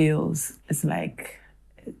and it fails, it's like,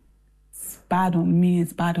 it's bad on me,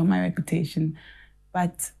 it's bad on my reputation.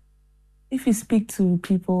 But if you speak to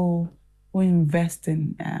people who invest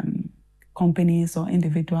in companies or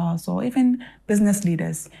individuals or even business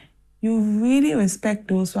leaders, you really respect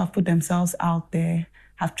those who have put themselves out there,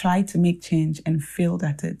 have tried to make change and failed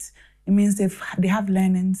at it. It means they have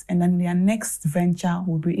learnings, and then their next venture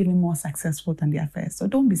will be even more successful than their first. So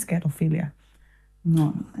don't be scared of failure.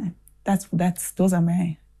 No, those are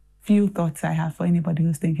my few thoughts I have for anybody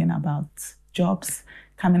who's thinking about jobs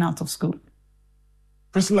coming out of school.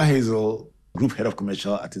 Priscilla Hazel, Group Head of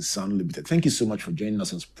Commercial at Nsano Limited. Thank you so much for joining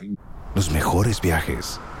us on Spring. Los mejores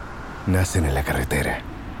viajes nacen en la carretera,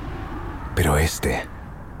 Pero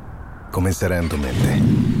comenzará en tu mente.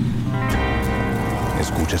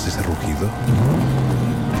 ¿Escuchas ese rugido?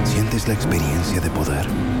 ¿Sientes la experiencia de poder?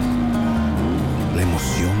 ¿La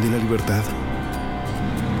emoción de la libertad?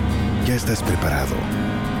 Ya estás preparado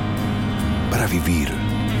para vivir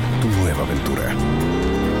tu nueva aventura.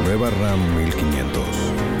 Nueva Ram 1500.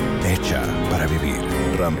 Hecha para vivir.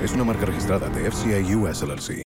 Ram es una marca registrada de FCI US LLC.